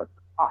storybook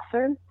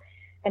author.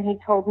 And he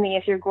told me,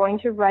 if you're going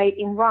to write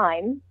in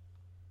rhyme,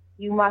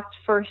 you must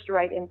first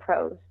write in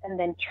prose and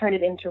then turn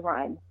it into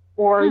rhyme.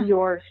 Or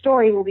your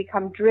story will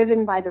become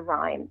driven by the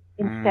rhyme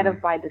instead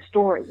of by the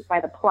story,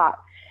 by the plot.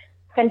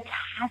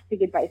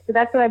 Fantastic advice. So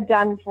that's what I've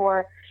done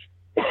for,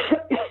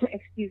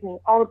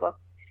 all the books,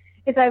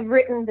 is I've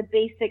written the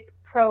basic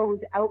prose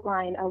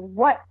outline of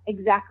what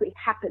exactly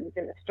happens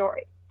in the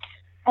story.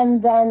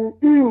 And then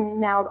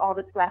now all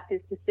that's left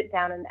is to sit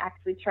down and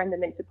actually turn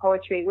them into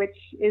poetry, which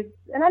is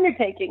an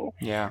undertaking.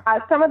 Yeah.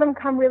 Some of them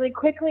come really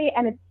quickly,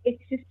 and it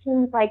just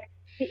seems like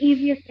the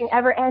easiest thing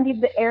ever. Andy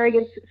the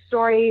Arrogant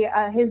story,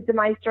 his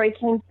demise story,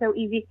 came so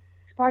easy.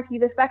 Sparky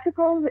the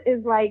Spectacles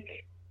is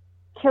like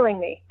killing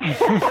me.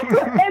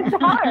 It's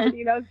hard,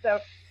 so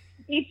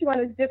each one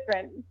is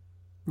different.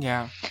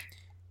 Yeah.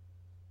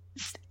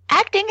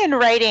 Acting and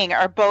writing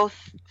are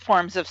both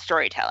forms of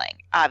storytelling,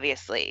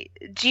 obviously.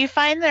 Do you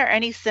find there are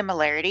any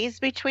similarities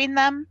between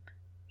them?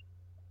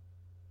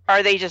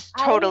 are they just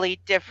totally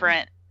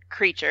different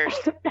creatures?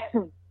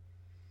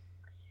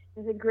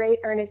 There's a great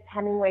Ernest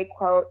Hemingway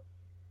quote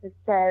that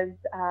says,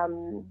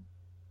 I'm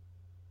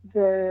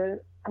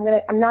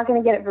not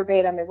gonna get it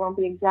verbatim, it won't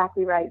be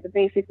exactly right, but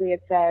basically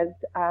it says,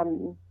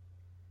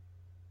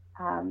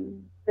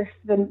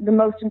 the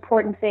most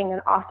important thing an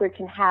author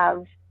can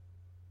have,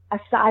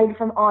 aside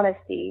from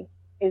honesty,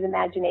 is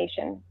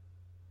imagination.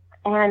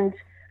 And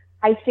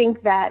I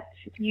think that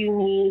you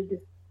need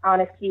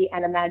honesty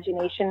and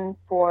imagination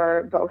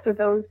for both of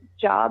those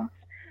jobs.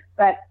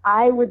 But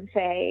I would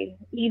say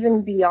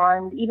even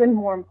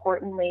more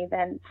importantly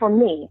than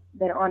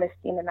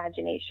honesty and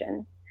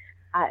imagination,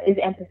 is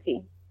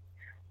empathy.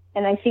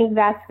 And I think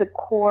that's the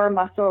core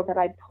muscle that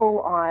I pull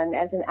on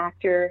as an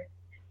actor,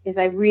 is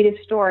I read a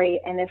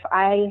story, and if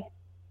I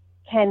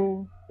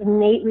can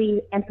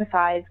innately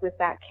empathize with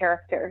that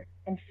character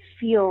and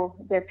feel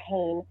their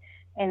pain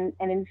and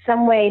in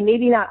some way,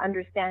 maybe not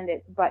understand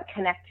it, but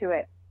connect to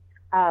it,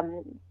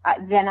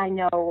 then I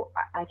know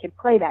I can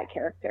play that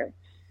character.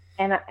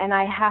 And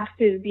I have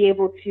to be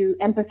able to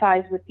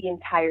empathize with the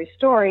entire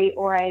story,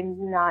 or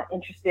I'm not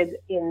interested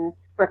in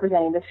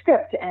representing the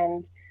script.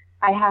 And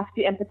I have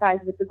to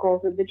empathize with the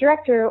goals of the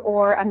director,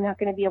 or I'm not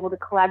going to be able to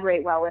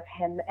collaborate well with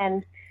him.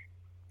 And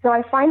so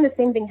I find the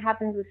same thing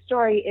happens with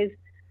story is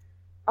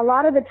a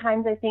lot of the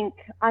times I think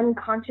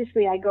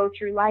unconsciously I go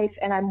through life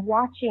and I'm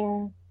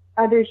watching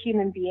other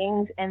human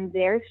beings and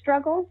their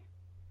struggles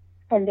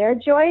and their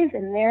joys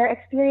and their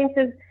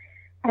experiences.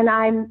 And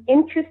I'm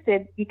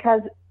interested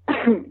because,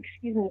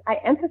 excuse me, I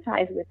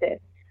empathize with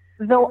it.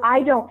 Though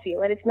I don't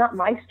feel it, it's not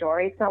my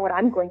story, it's not what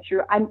I'm going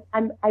through.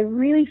 I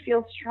really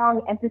feel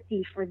strong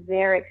empathy for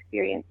their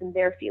experience and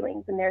their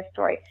feelings and their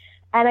story.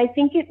 And I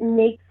think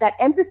that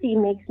empathy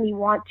makes me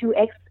want to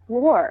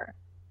explore.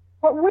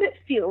 What would it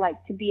feel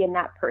like to be in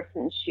that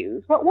person's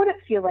shoes? What would it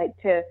feel like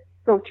to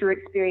go through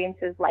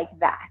experiences like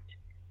that?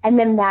 And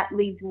then that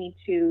leads me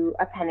to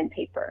a pen and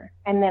paper.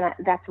 And then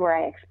that's where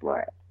I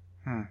explore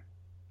it.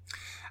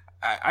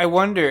 I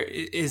wonder,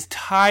 is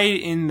tied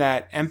in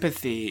that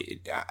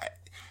empathy,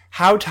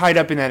 how tied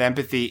up in that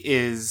empathy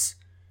is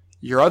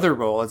your other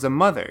role as a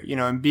mother,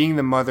 and being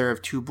the mother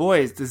of two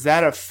boys? Does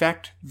that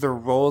affect the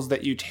roles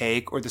that you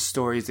take or the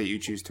stories that you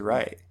choose to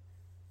write?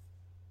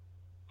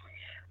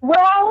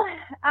 Well,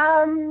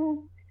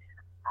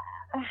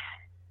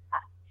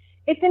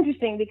 it's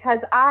interesting because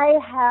I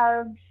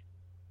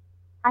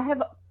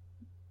have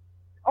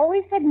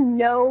always said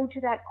no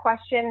to that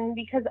question,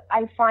 because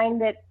I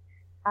find that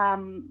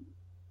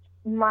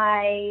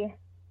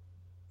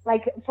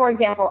for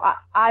example,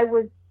 I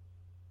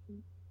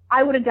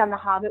would have done The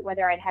Hobbit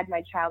whether I'd had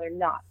my child or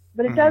not.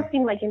 But it does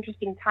seem like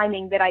interesting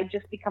timing that I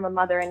just become a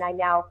mother and I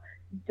now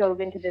dove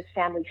into this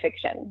family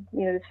fiction,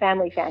 this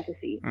family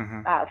fantasy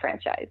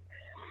franchise.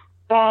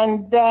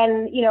 And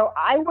then,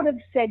 I would have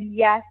said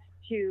yes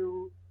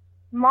to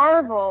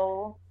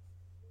Marvel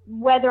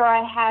whether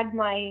I had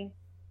my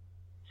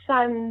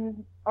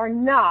son or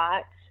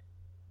not.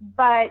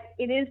 But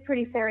it is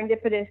pretty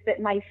serendipitous that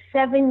my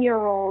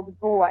 7-year-old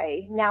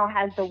boy now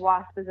has the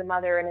Wasp as a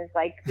mother and is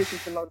like, this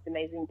is the most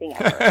amazing thing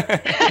ever.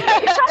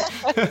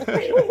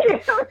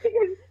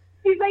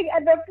 He's like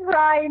at the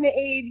prime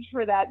age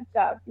for that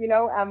stuff,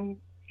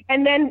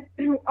 And then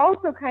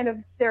also kind of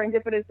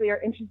serendipitously or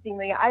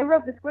interestingly, I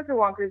wrote the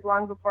Squickerwonkers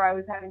long before I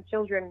was having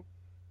children.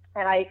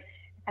 And I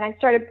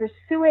started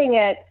pursuing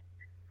it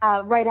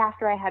right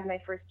after I had my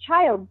first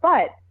child.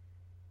 But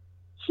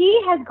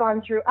he has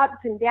gone through ups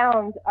and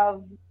downs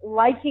of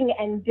liking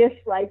and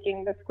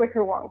disliking the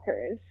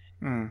Squickerwonkers.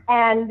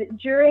 And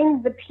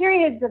during the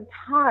periods of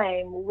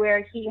time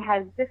where he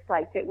has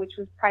disliked it, which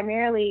was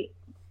primarily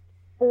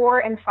 4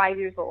 and 5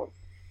 years old,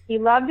 he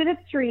loved it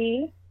at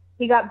 3.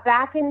 He got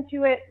back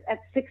into it at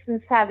 6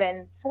 and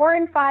 7. 4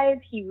 and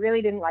 5, he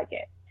really didn't like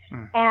it.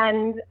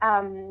 And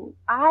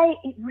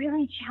it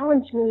really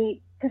challenged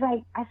me,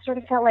 because I sort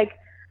of felt like,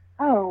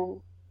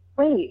 oh,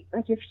 wait,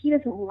 like if he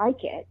doesn't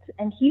like it,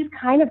 and he's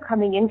kind of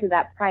coming into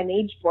that prime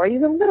age for it,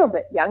 he's a little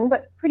bit young,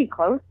 but pretty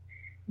close,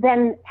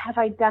 then have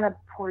I done a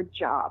poor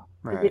job?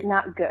 Right. Is it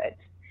not good?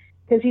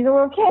 Because he's a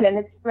little kid and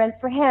it's meant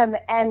for him.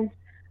 And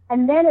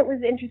then it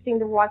was interesting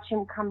to watch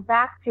him come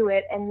back to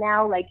it, and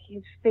now like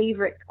his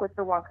favorite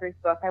Squickerwonkers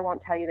book, I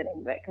won't tell you the name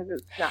of it because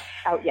it's not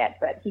out yet,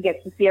 but he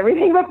gets to see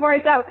everything before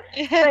it's out.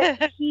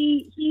 But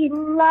he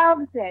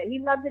loves it. He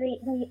loves it.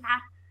 He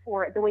asks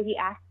for it the way he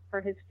asks for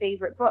his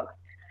favorite books.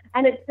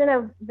 And it's been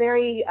a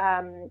very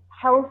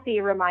healthy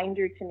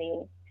reminder to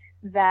me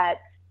that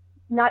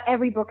not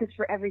every book is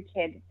for every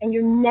kid, and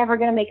you're never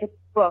going to make a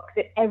book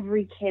that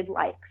every kid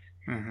likes.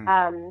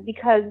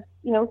 Because,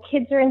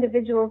 kids are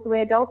individuals the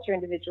way adults are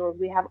individuals.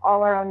 We have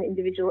all our own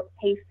individual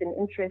tastes and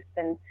interests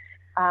and,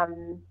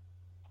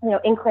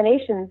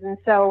 inclinations. And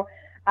so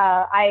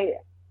I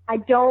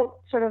don't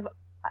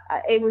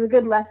it was a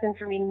good lesson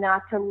for me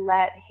not to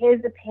let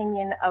his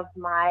opinion of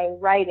my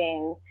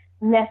writing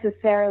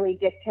necessarily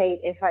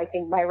dictate if I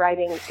think my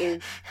writing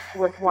is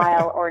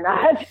worthwhile or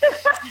not.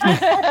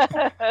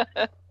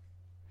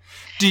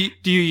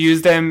 Do you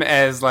use them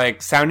as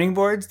like sounding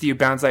boards? Do you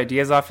bounce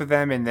ideas off of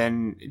them and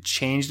then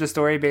change the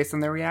story based on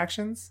their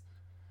reactions?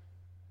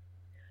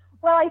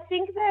 Well, I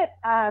think that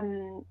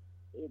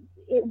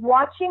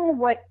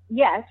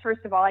yes,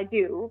 first of all, I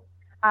do.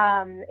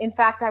 In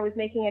fact, I was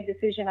making a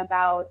decision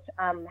about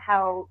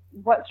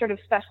what sort of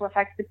special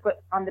effects to put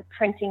on the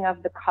printing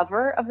of the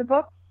cover of the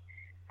book.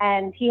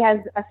 And he has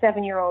a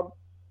 7-year-old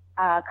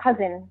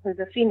cousin who's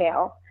a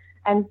female.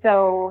 And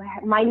so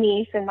my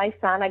niece and my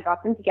son, I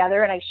got them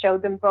together and I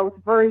showed them both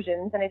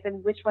versions. And I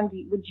said, which one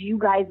would you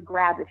guys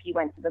grab if you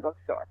went to the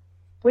bookstore?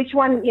 Which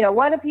one,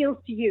 what appeals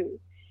to you?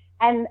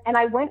 And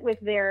I went with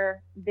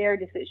their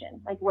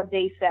decision, like what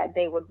they said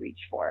they would reach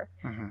for.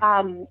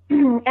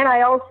 Mm-hmm. And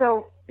I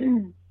also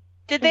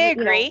did they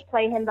agree?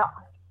 Play him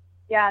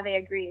yeah, they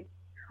agreed.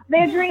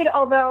 They agreed,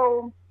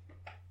 although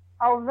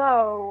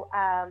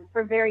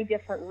for very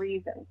different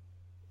reasons,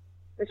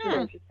 which is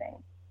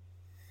interesting.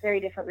 Very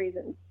different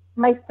reasons.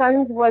 My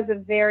son's was a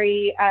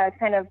very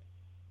kind of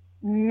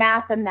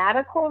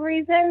mathematical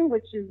reason,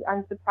 which is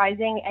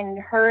unsurprising, and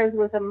hers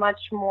was a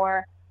much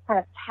more kind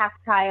of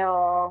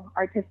tactile,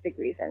 artistic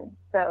reason.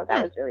 So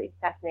that was really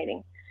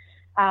fascinating.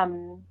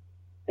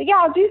 But yeah,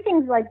 I'll do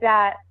things like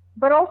that.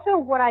 But also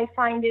what I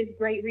find is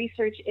great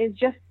research is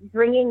just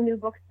bringing new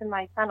books to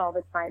my son all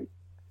the time.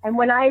 And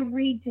when I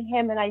read to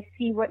him and I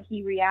see what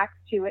he reacts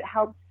to, it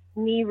helps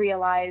me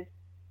realize,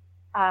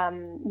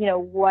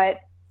 what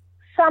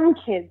some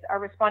kids are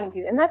responding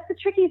to. And that's the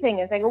tricky thing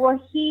is I go, well,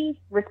 he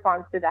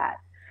responds to that.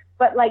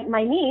 But like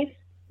my niece,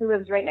 who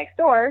lives right next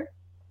door,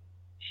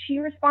 she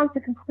responds to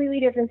completely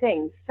different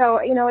things. So,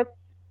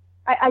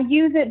 I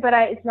use it, but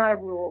it's not a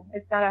rule.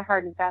 It's not a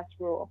hard and fast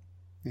rule.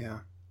 Yeah.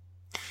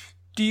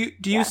 Do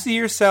you see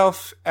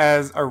yourself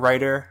as a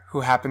writer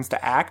who happens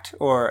to act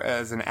or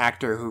as an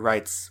actor who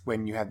writes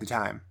when you have the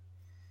time?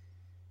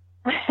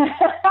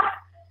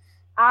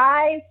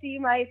 I see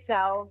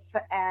myself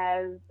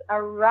as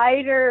a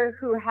writer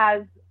who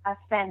has a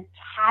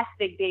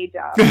fantastic day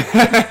job.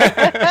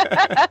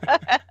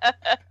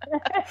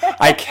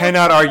 I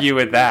cannot argue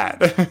with that.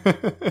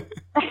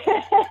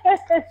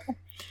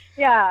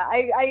 Yeah,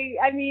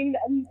 I mean,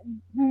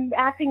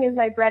 acting is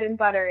my bread and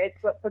butter. It's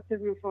what puts a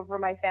roof over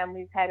my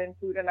family's head and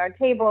food on our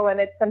table, and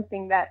it's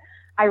something that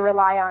I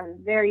rely on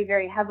very,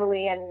 very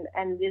heavily and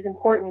is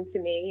important to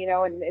me,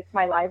 and it's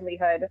my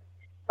livelihood.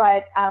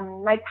 But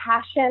my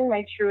passion,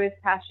 my truest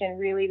passion,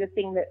 really the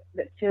thing that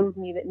fills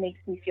me, that makes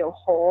me feel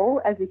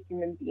whole as a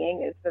human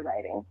being is the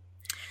writing.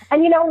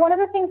 And, one of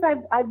the things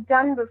I've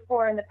done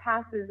before in the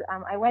past is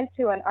I went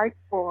to an art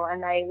school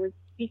and I was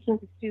speaking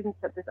to students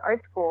at this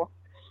art school.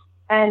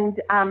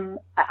 And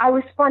I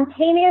was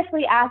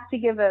spontaneously asked to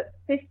give a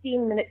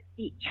 15-minute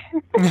speech.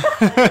 And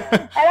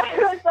I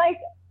was like,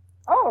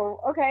 oh,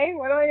 okay,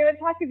 what am I going to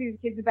talk to these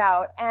kids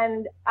about?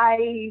 And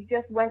I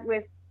just went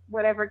with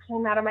whatever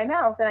came out of my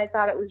mouth. And I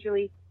thought it was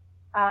really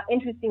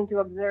interesting to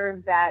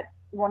observe that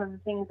one of the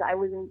things I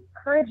was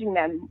encouraging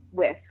them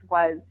with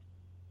was,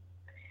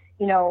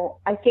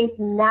 I think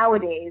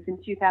nowadays in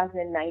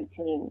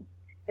 2019,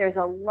 there's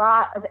a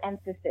lot of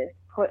emphasis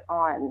put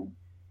on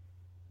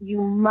you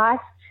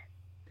must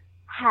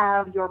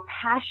have your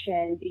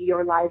passion be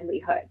your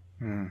livelihood.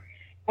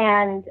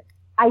 And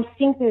I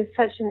think there's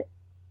such an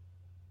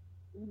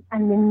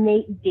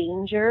innate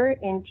danger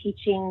in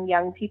teaching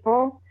young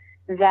people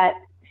that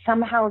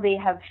somehow they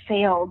have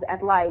failed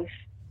at life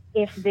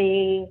if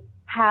they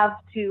have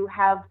to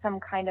have some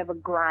kind of a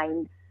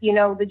grind.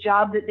 The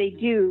job that they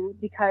do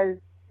because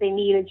they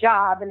need a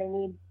job and they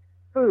need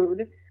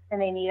food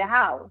and they need a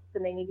house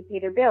and they need to pay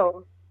their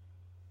bills.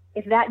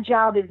 If that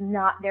job is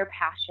not their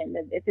passion,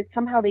 if it's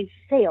somehow they've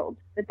failed,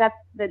 that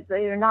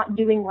they're not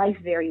doing life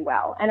very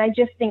well. And I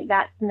just think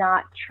that's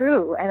not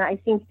true. And I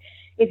think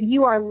if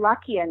you are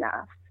lucky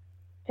enough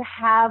to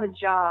have a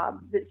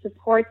job that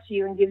supports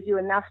you and gives you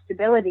enough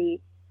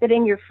stability that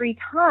in your free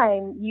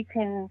time you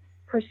can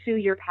pursue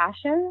your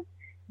passion,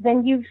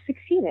 then you've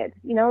succeeded.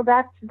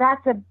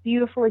 That's a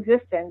beautiful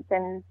existence.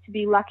 And to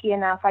be lucky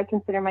enough, I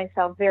consider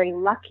myself very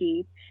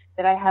lucky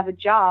that I have a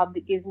job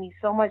that gives me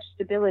so much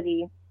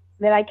stability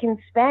that I can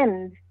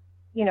spend,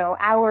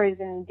 hours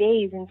and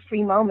days and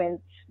free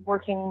moments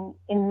working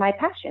in my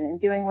passion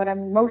and doing what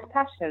I'm most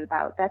passionate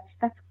about. That's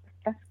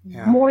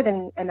more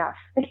than enough.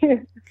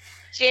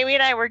 Jamie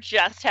and I were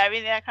just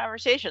having that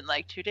conversation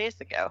like 2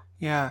 days ago.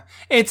 Yeah.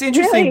 It's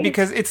interesting Really?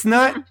 because it's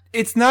not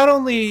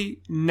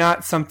only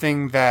not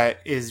something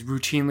that is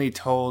routinely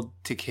told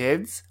to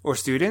kids or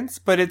students,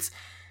 but it's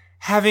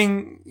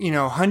having,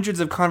 hundreds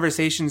of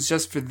conversations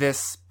just for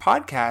this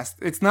podcast.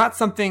 It's not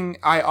something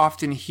I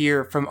often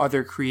hear from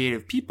other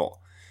creative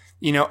people.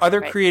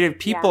 Other creative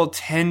people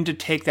tend to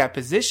take that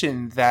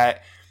position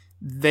that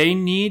they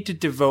need to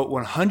devote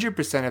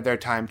 100% of their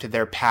time to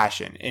their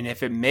passion. And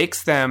if it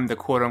makes them the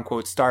quote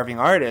unquote starving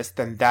artist,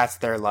 then that's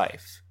their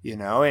life,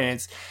 and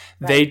it's,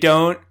 they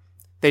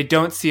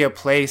don't see a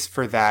place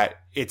for that.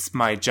 It's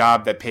my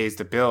job that pays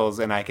the bills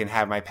and I can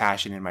have my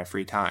passion in my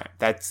free time.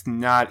 That's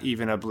not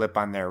even a blip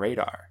on their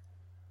radar.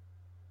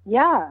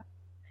 Yeah.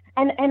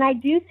 And I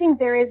do think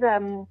there is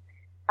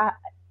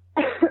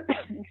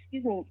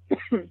excuse me,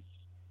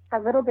 a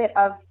little bit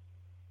of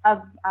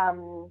a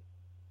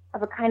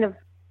kind of,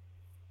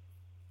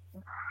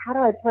 how do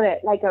I put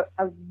it, like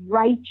a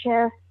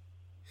righteousness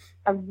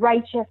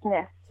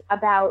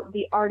about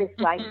the artist's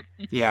life.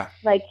 Yeah.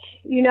 Like,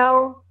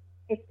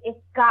 it's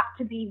got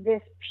to be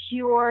this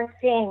pure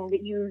thing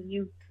that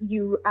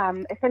you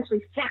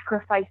essentially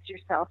sacrificed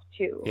yourself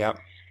to. Yeah.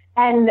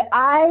 And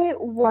I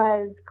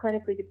was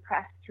clinically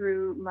depressed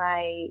through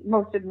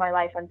most of my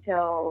life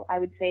until I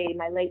would say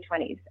my late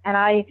 20s. And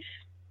I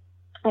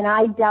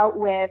dealt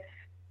with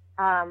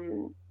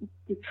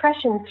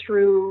depression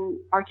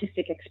through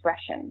artistic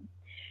expression.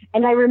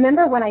 And I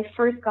remember when I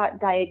first got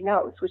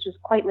diagnosed, which was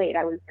quite late,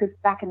 because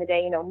back in the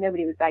day,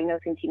 nobody was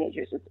diagnosing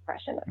teenagers with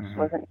depression. It just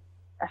wasn't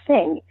a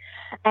thing.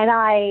 And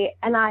I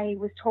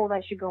was told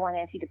I should go on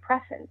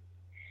antidepressants.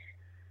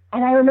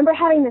 And I remember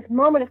having this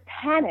moment of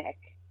panic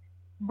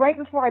right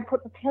before I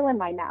put the pill in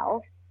my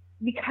mouth,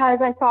 because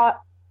I thought,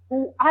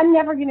 I'm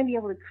never going to be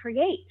able to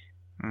create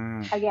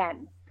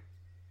again.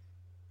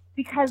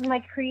 Because my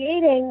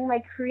creations,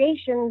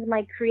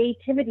 my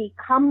creativity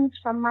comes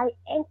from my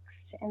angst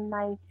and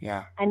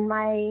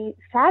my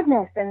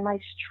sadness and my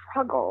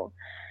struggle.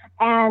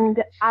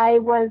 And I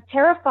was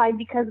terrified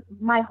because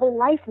my whole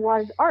life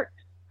was art.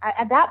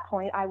 At that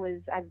point, I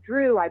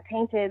drew, I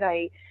painted,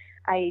 I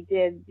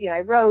did, I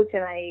wrote,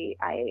 and I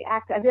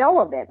acted, I did all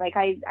of it. Like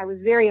I was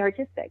very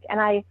artistic, and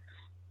I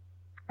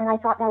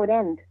thought that would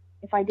end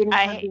if I didn't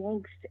have the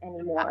angst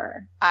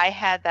anymore. I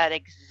had that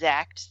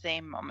exact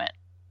same moment.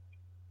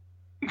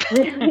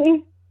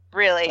 Really?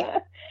 Really?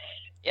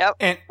 Yep.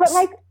 But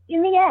like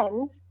in the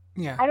end,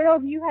 yeah. I don't know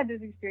if you had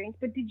this experience,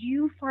 but did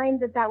you find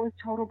that was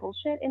total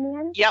bullshit in the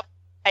end? Yep,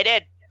 I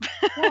did.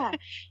 Yeah.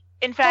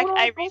 In fact,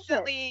 total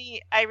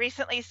I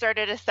recently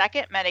started a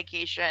second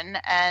medication,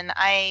 and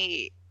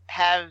I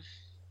have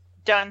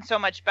done so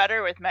much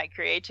better with my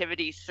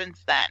creativity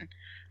since then.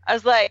 I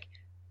was like,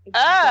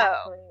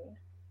 Exactly.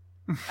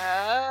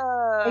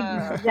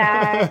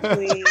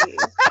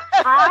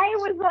 I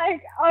was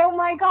like, oh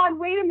my God,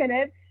 wait a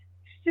minute.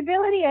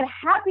 Stability and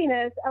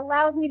happiness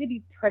allows me to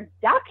be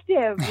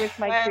productive with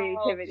my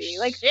creativity.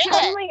 Like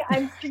suddenly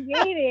I'm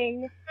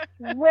creating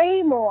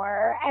way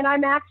more, and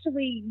I'm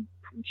actually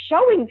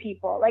showing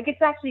people. Like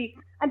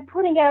I'm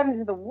putting out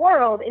into the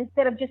world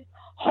instead of just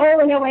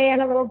holing away in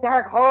a little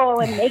dark hole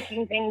and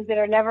making things that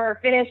are never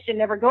finished and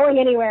never going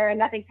anywhere and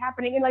nothing's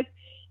happening. And like,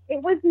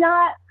 it was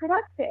not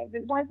productive.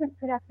 It wasn't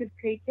productive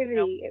creativity.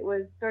 Nope. It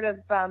was sort of,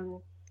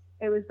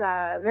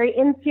 very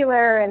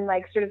insular and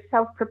like sort of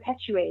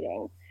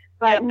self-perpetuating.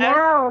 But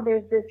now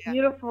there's this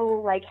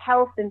beautiful like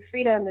health and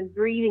freedom and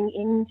breathing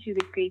into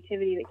the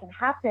creativity that can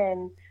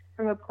happen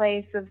from a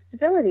place of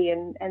stability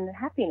and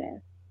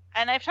happiness.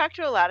 And I've talked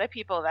to a lot of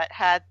people that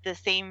had the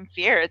same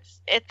fear.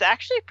 It's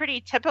actually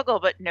pretty typical,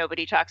 but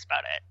nobody talks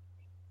about it.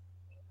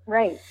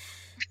 Right.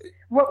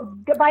 Well,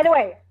 by the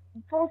way,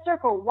 full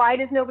circle, why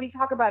does nobody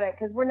talk about it?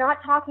 Because we're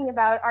not talking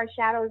about our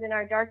shadows and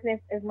our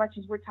darkness as much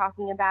as we're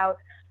talking about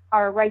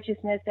our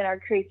righteousness and our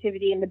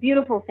creativity and the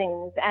beautiful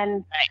things.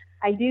 And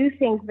I do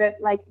think that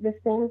like the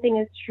same thing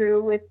is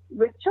true with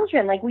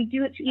children. Like we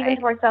do it even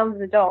to ourselves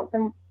as adults.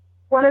 And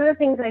one of the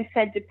things I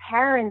said to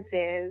parents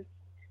is,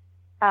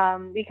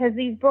 because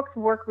these books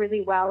work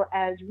really well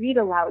as read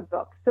aloud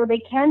books, so they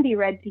can be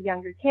read to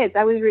younger kids.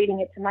 I was reading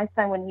it to my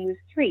son when he was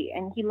 3,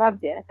 and he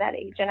loved it at that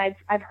age. And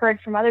I've heard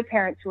from other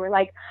parents who are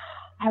like,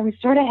 I was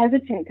sort of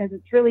hesitant because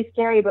it's really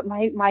scary, but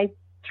my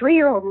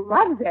 3-year-old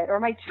loves it, or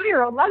my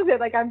 2-year-old loves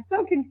it. Like I'm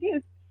so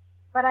confused.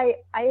 But I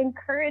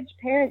encourage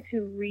parents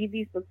who read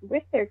these books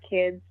with their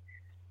kids.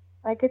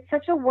 Like it's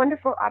such a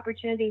wonderful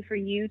opportunity for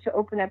you to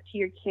open up to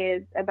your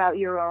kids about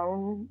your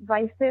own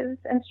vices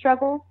and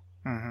struggles.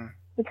 Mm-hmm.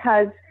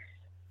 Because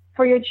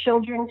for your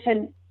children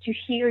to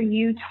hear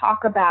you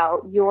talk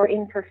about your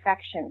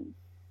imperfections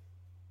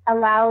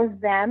allows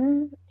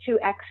them to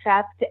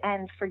accept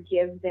and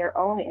forgive their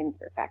own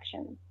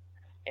imperfections.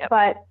 Yep.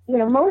 But,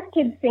 most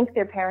kids think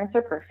their parents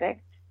are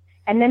perfect.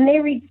 And then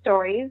they read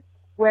stories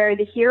where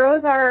the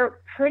heroes are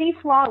pretty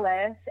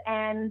flawless.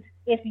 And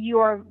if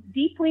you're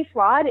deeply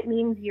flawed, it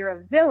means you're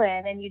a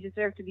villain and you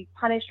deserve to be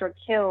punished or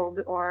killed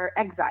or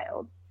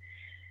exiled.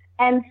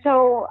 And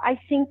so I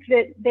think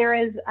that there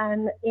is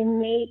an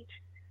innate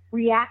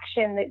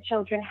reaction that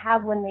children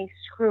have when they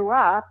screw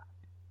up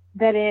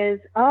that is,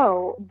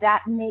 oh,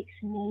 that makes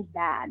me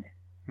bad.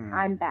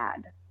 I'm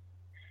bad.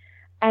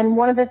 And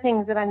one of the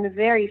things that I'm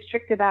very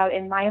strict about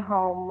in my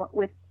home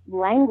with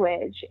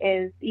language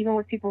is, even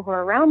with people who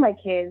are around my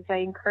kids, I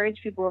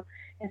encourage people,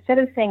 instead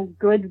of saying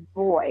good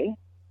boy,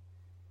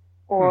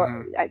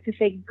 or to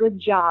say good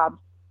job.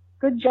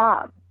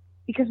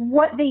 Because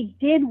what they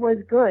did was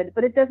good,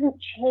 but it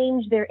doesn't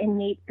change their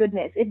innate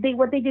goodness.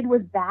 What they did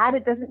was bad,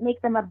 it doesn't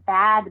make them a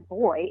bad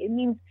boy. It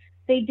means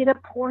they did a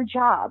poor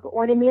job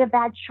or they made a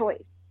bad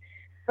choice.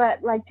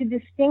 But like to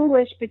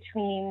distinguish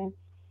between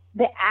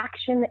the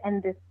action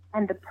and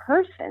the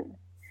person,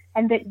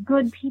 and that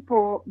good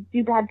people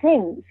do bad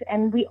things,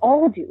 and we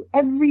all do.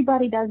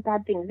 Everybody does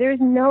bad things.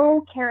 There's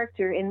no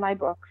character in my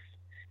books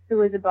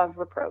who is above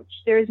reproach.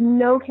 There is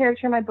no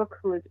character in my book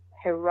who is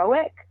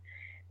heroic.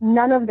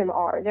 None of them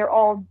are. They're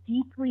all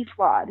deeply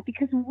flawed,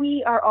 because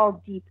we are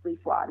all deeply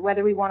flawed,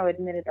 whether we want to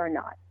admit it or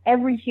not.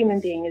 Every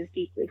human being is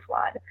deeply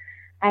flawed.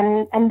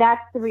 And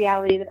that's the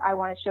reality that I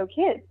want to show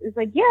kids. It's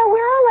like, yeah,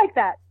 we're all like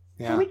that.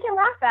 Yeah. So we can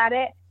laugh at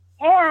it,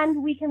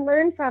 and we can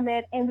learn from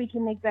it, and we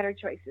can make better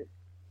choices.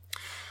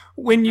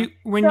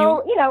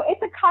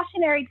 It's a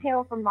cautionary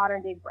tale for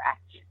modern day brats.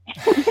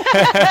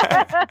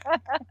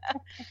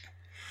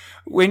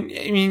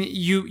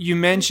 You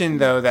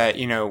mentioned though that,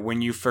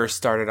 when you first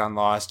started on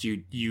Lost,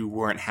 you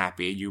weren't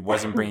happy. You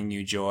wasn't bringing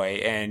you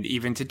joy. And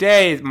even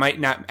today,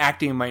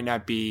 acting might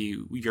not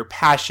be your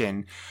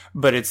passion,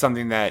 but it's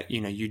something that,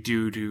 you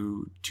do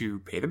to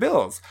pay the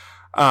bills.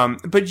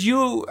 But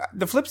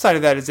the flip side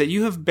of that is that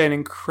you have been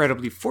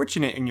incredibly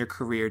fortunate in your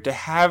career to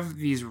have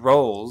these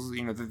roles,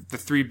 the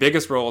three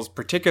biggest roles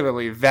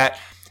particularly, that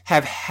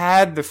have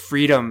had the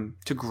freedom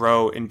to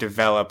grow and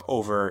develop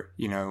over,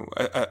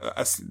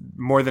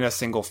 more than a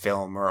single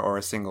film or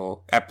a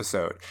single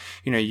episode.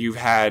 You've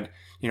had,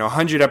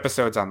 100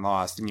 episodes on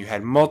Lost, and you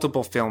had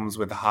multiple films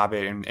with The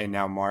Hobbit and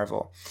now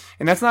Marvel.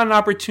 And that's not an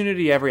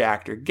opportunity every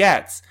actor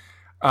gets.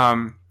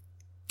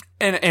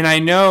 And I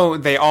know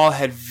they all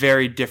had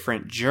very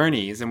different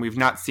journeys, and we've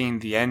not seen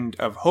the end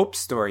of Hope's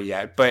story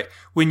yet. But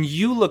when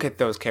you look at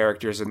those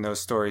characters and those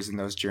stories and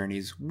those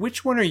journeys,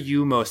 which one are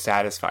you most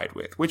satisfied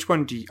with? Which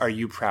one are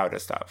you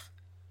proudest of?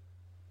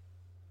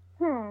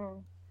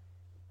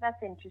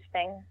 That's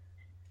interesting.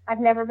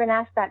 I've never been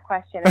asked that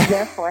question, and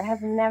therefore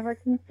have never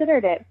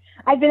considered it.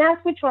 I've been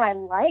asked which one I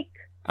like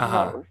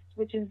most,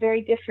 which is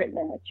very different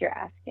than what you're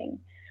asking.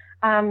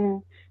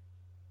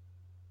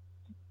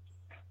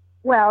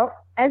 Well,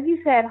 as you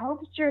said,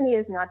 Hope's journey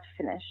is not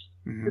finished.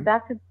 Mm-hmm. So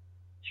that's a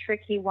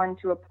tricky one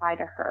to apply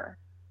to her.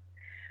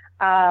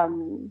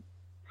 I'll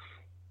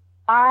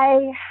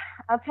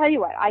tell you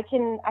what, I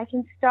can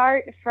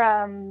start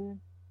from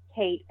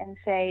Kate and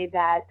say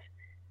that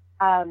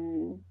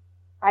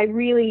I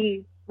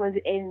really was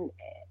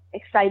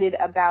excited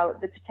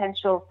about the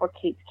potential for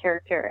Kate's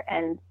character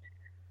and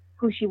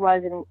who she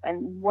was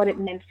and what it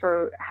meant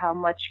for how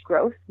much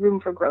room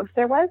for growth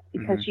there was,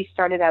 because she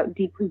started out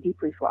deeply,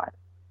 deeply flawed.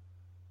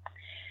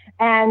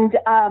 And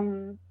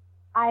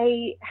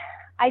I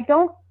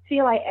don't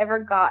feel I ever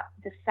got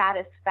the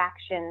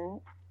satisfaction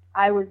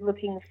I was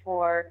looking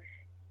for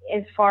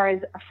as far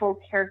as a full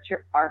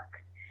character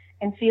arc,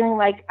 and feeling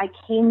like I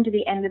came to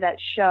the end of that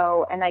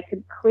show and I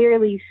could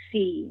clearly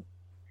see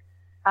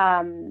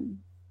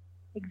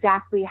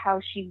exactly how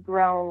she'd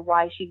grown,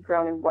 why she'd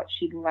grown, and what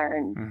she'd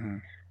learned. Mm-hmm.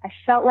 I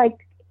felt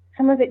like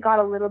some of it got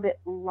a little bit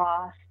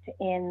lost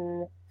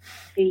in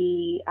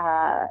the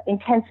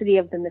intensity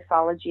of the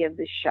mythology of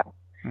this show.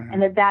 Mm-hmm.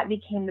 And that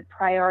became the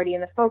priority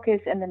and the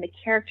focus, and then the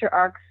character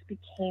arcs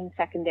became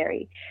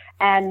secondary.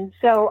 And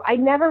so I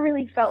never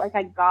really felt like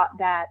I got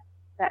that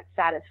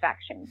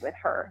satisfaction with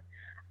her,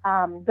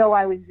 though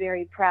I was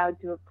very proud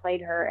to have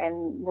played her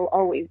and will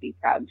always be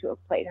proud to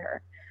have played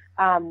her.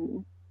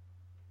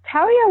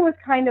 Tauriel was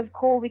kind of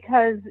cool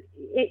because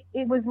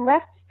it was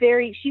left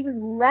she was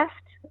left,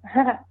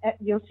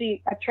 you'll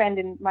see a trend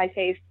in my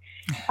face,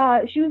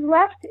 she was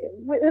left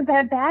with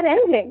a bad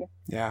ending.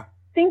 Yeah.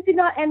 Things did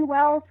not end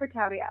well for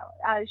Tauriel.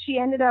 She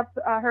ended up,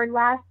 her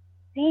last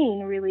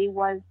scene really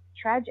was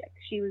tragic.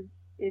 She was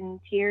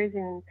in tears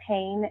and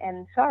pain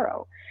and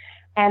sorrow.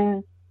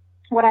 And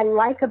what I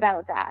like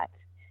about that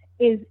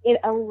is it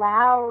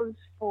allows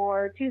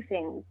for two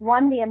things.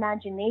 One, the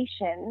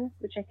imagination,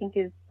 which I think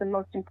is the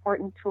most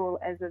important tool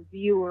as a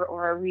viewer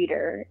or a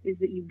reader, is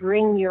that you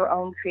bring your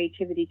own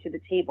creativity to the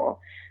table.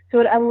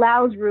 So it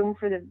allows room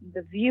for the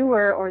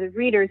viewer or the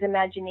reader's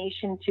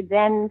imagination to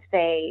then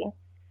say,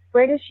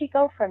 where does she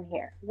go from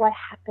here? What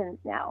happens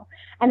now?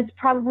 And it's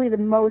probably the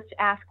most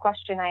asked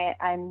question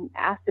I'm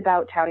asked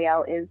about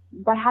Tauriel is,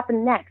 what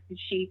happened next? Did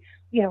she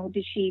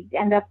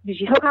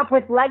hook up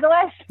with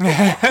Legolas?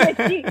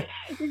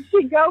 did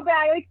she go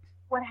back? Like,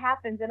 what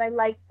happens? And I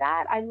like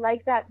that. I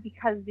like that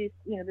because this,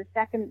 the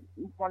second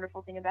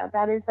wonderful thing about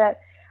that is that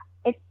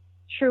it's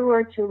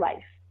truer to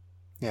life.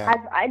 Yeah.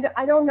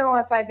 I don't know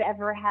if I've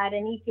ever had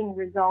anything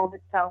resolve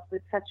itself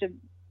with such a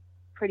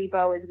pretty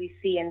bow as we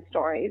see in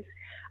stories.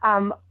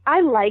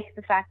 I like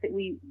the fact that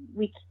we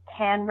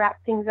can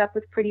wrap things up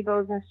with pretty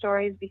bows in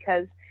stories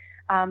because,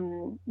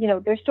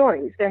 they're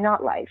stories, they're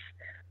not life.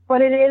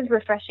 But it is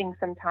refreshing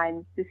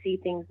sometimes to see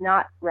things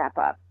not wrap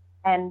up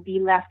and be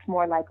left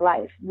more like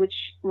life, which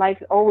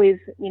life always,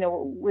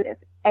 with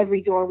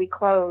every door we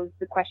close,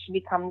 the question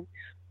becomes,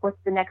 what's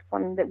the next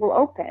one that will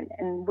open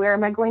and where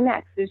am I going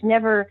next? There's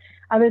never,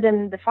 other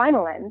than the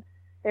final end,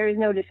 there is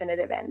no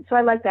definitive end. So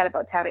I like that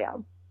about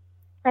Tauriel.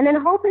 And then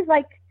Hope is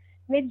like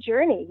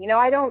mid-journey.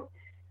 I don't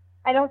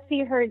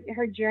see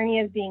her journey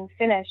as being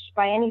finished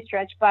by any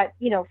stretch, but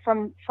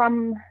from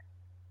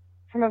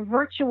a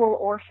virtual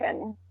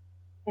orphan,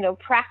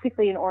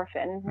 practically an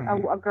orphan,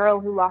 mm-hmm. a girl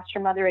who lost her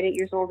mother at 8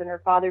 years old and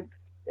her father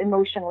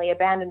emotionally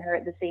abandoned her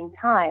at the same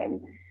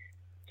time,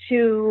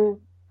 to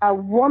a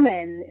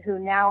woman who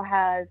now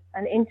has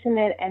an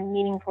intimate and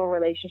meaningful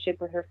relationship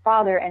with her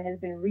father and has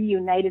been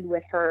reunited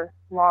with her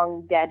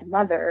long dead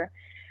mother.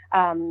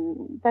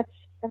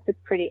 That's a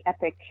pretty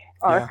epic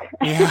arc.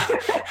 Yeah.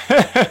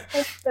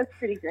 That's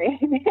pretty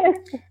great.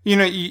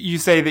 You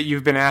say that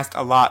you've been asked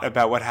a lot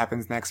about what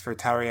happens next for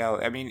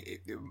Tauriel. I mean,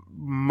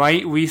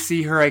 might we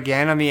see her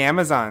again on the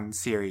Amazon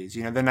series?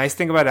 The nice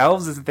thing about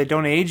elves is that they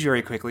don't age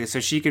very quickly, so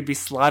she could be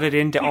slotted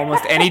into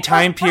almost any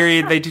time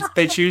period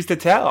they choose to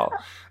tell.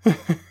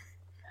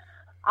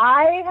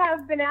 I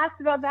have been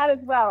asked about that as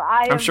well.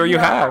 I'm sure you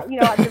have.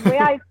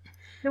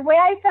 The way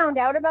I found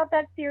out about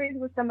that series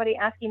was somebody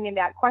asking me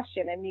that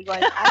question and me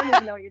going, I don't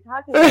even know what you're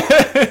talking about.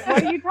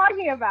 What are you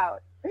talking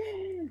about?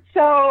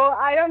 So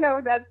I don't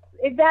know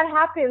if that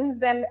happens,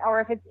 then,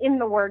 or if it's in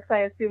the works,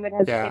 I assume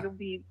it'll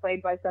be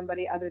played by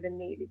somebody other than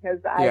me, because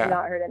I have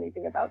not heard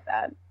anything about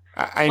that.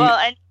 Well,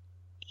 and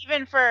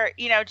even for,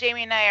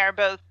 Jamie and I are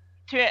both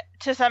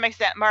to some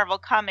extent Marvel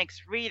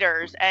Comics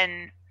readers,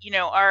 and,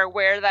 are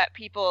aware that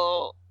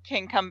people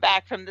can come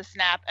back from the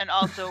snap, and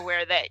also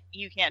aware that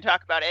you can't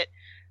talk about it.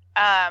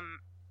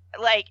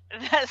 Like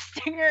the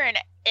stinger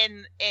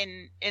in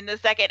the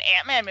second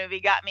Ant-Man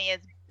movie got me as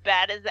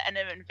bad as the end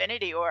of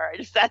Infinity War. I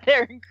just sat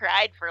there and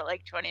cried for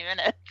like 20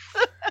 minutes.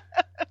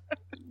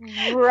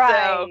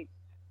 Right.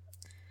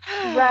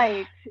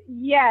 Right.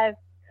 Yes.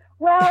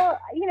 Well,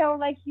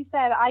 like you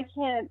said, I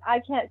can't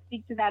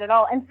speak to that at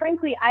all. And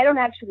frankly, I don't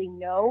actually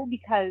know,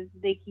 because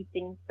they keep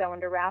things so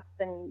under wraps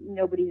and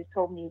nobody has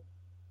told me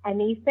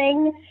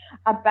anything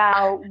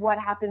about what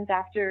happens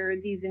after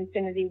these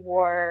Infinity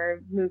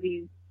War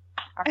movies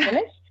are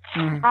finished.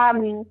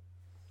 Mm-hmm.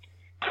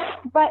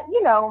 But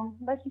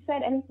like you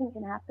said, anything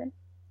can happen.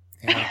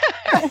 Yeah.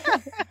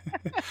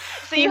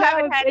 So you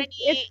haven't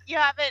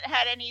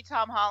had any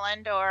Tom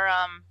Holland or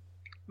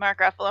Mark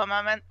Ruffalo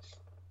moments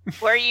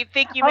where you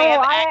think you may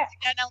have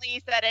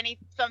accidentally said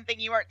something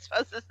you weren't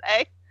supposed to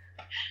say?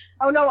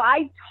 Oh no,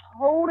 I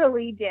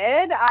totally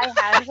did. I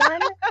had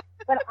one,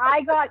 but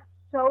I got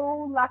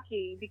so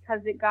lucky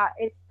because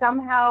it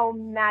somehow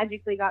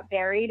magically got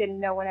buried and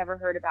no one ever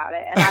heard about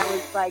it. And I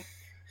was like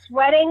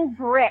sweating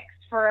bricks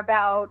for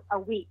about a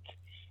week,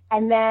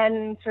 and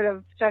then sort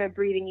of started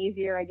breathing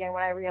easier again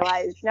when I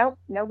realized, nope,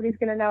 nobody's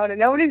going to know it and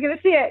nobody's going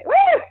to see it. Woo!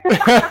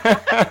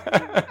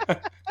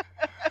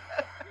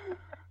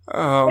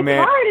 Oh,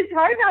 man. It's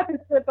hard not to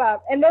slip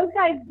up. And those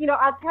guys,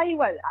 I'll tell you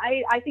what,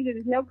 I think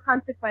there's no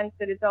consequence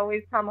that it's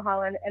always Tom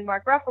Holland and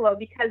Mark Ruffalo,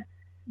 because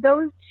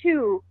those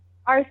two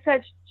are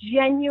such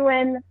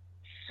genuine,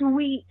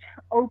 sweet,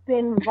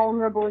 open,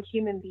 vulnerable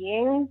human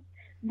beings.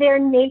 Their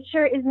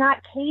nature is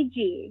not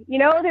cagey.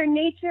 Their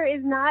nature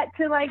is not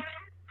to like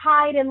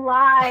hide and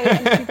lie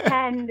and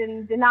pretend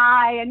and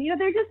deny. And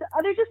they're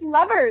just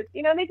lovers.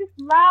 They just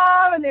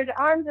love, and their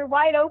arms are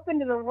wide open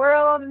to the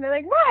world. And they're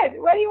like, what?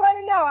 What do you want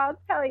to know? I'll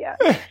tell you.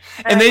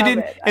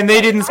 And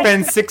they didn't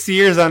spend 6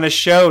 years on a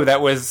show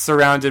that was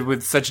surrounded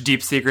with such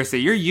deep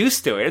secrecy. You're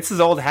used to it. It's his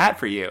old hat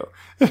for you.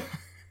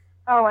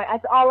 Oh,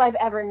 that's all I've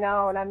ever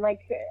known. I'm like,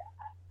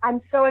 I'm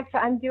so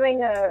excited. I'm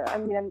doing it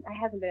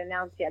hasn't been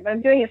announced yet, but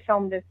I'm doing a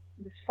film this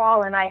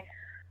fall, and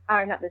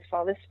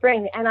this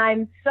spring. And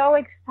I'm so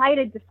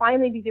excited to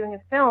finally be doing a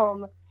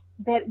film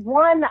that,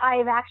 one,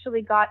 I've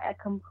actually got a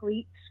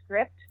complete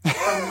script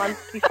for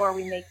months before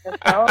we make the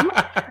film.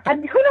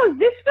 And who knows,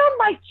 this film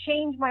might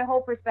change my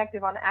whole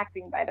perspective on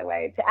acting, by the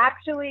way, to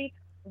actually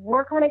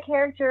work on a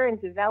character and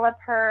develop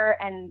her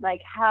and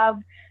like have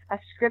a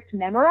script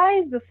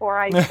memorized before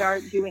I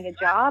start doing a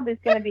job is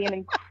going to be an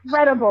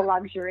incredible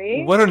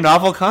luxury. What a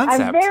novel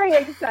concept. I'm very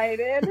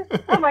excited.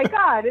 Oh my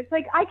God. It's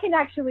like I can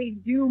actually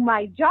do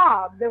my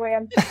job the way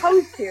I'm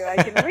supposed to. I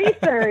can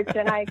research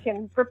and I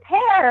can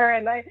prepare,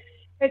 and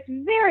it's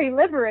very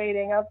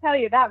liberating. I'll tell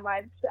you that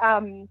much.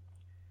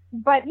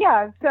 But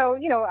yeah, so,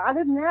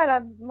 other than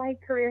that, my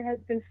career has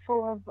been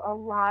full of a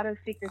lot of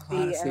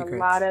secrecy and a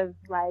lot of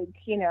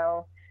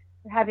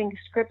having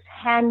scripts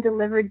hand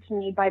delivered to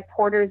me by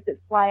porters that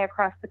fly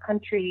across the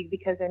country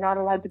because they're not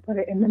allowed to put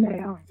it in the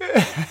mail,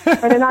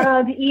 or they're not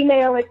allowed to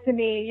email it to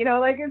me.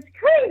 It's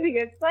crazy.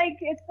 It's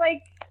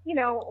like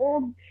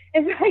old.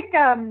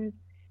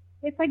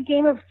 It's like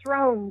Game of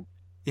Thrones.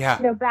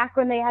 Yeah. Back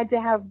when they had to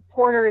have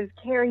porters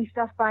carry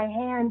stuff by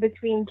hand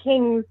between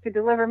kings to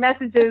deliver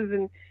messages.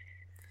 And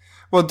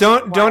well,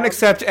 don't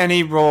accept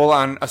any role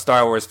on a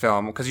Star Wars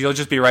film, because you'll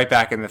just be right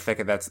back in the thick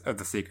of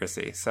the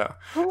secrecy. So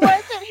who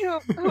was it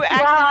who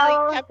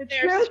accidentally kept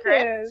their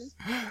scripts?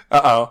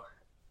 Uh-oh.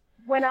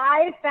 When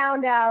I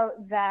found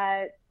out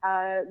that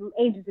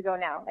ages ago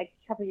now, like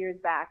a couple years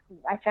back,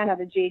 I found out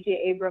that J.J.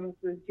 Abrams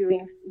was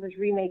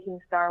remaking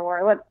Star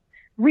Wars,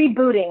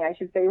 rebooting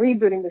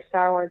the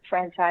Star Wars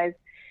franchise.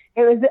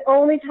 It was the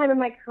only time in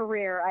my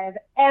career I have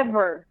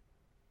ever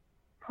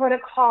put a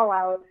call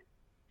out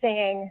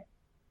saying,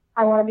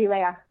 I want to be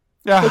Leia.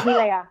 Take me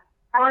Leia.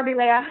 I want to be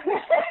Leia.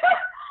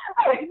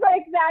 I was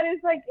like, that is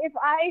like, if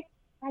I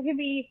could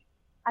be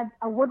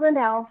a woodland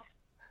elf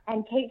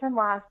and Kate from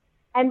Wasp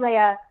and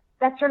Leia,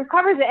 that sort of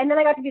covers it. And then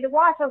I got to be the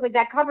Wasp. I was like,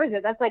 that covers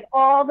it. That's like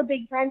all the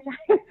big franchises.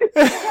 And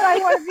I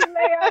want to be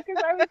Leia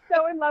because I was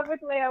so in love with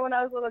Leia when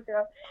I was a little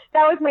girl.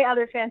 That was my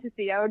other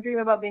fantasy. I would dream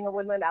about being a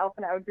woodland elf,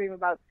 and I would dream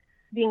about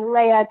being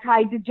Leia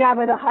tied to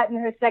Jabba the Hutt in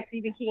her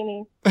sexy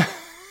bikini.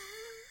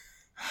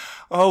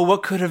 Oh,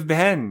 what could have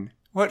been?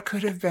 What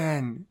could have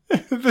been?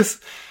 This,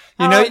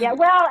 yeah.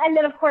 Well, and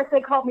then of course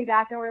they called me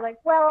back and were like,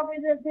 "Well,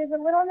 there's a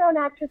little known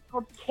actress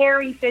called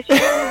Carrie Fisher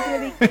who's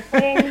going to be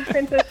playing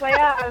Princess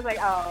Leia." I was like,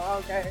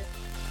 "Oh, okay."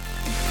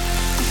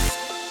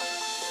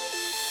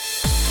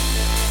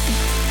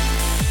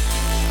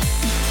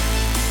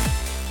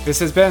 This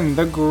has been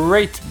the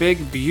Great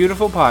Big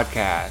Beautiful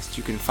Podcast.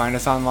 You can find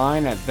us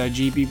online at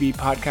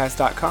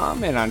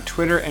thegbbpodcast.com and on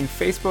Twitter and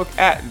Facebook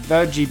at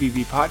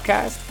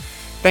thegbbpodcast.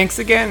 Thanks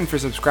again for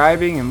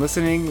subscribing and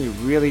listening. We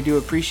really do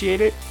appreciate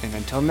it. And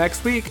until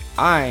next week,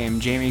 I am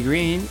Jamie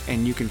Green,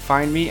 and you can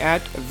find me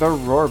at The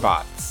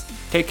Roarbots.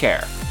 Take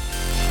care.